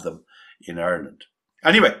don't have them in Ireland.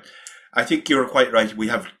 Anyway, I think you're quite right. We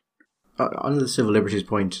have... On the civil liberties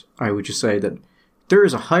point, I would just say that there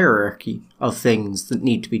is a hierarchy of things that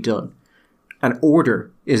need to be done. And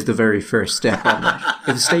order is the very first step on that.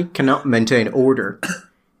 If the state cannot maintain order,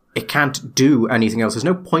 it can't do anything else. There's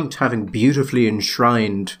no point having beautifully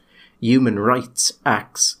enshrined human rights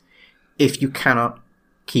acts if you cannot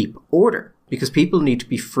keep order, because people need to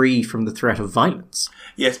be free from the threat of violence.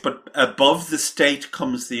 Yes, but above the state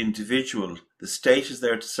comes the individual. The state is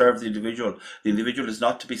there to serve the individual. The individual is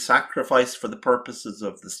not to be sacrificed for the purposes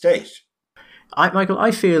of the state. Michael,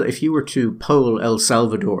 I feel if you were to poll El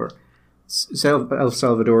Salvadorians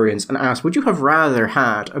and ask, would you have rather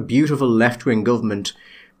had a beautiful left-wing government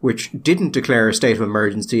which didn't declare a state of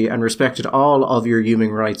emergency and respected all of your human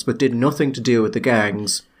rights but did nothing to deal with the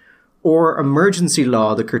gangs, or emergency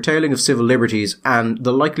law, the curtailing of civil liberties, and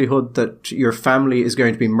the likelihood that your family is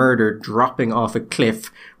going to be murdered dropping off a cliff?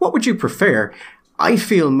 What would you prefer? I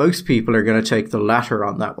feel most people are going to take the latter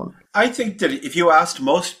on that one. I think that if you asked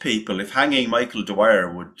most people if hanging Michael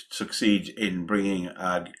Dwyer would succeed in bringing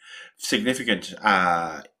a significant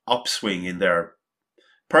upswing in their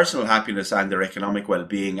personal happiness and their economic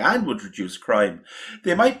well-being and would reduce crime,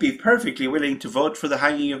 they might be perfectly willing to vote for the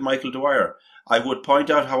hanging of Michael Dwyer. I would point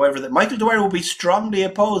out, however, that Michael Dwyer will be strongly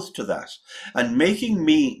opposed to that. And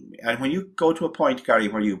and when you go to a point, Gary,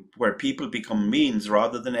 where people become means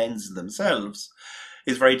rather than ends in themselves,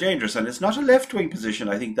 is very dangerous. And it's not a left-wing position.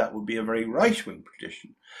 I think that would be a very right-wing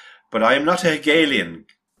position. But I am not a Hegelian.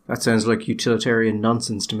 That sounds like utilitarian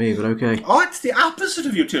nonsense to me, but okay. Oh, it's the opposite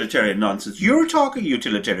of utilitarian nonsense. You're talking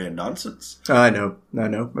utilitarian nonsense. I know.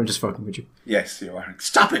 I'm just fucking with you. Yes, you are.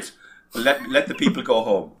 Stop it. Let the people go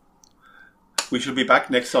home. We shall be back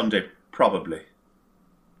next Sunday, probably.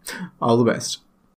 All the best.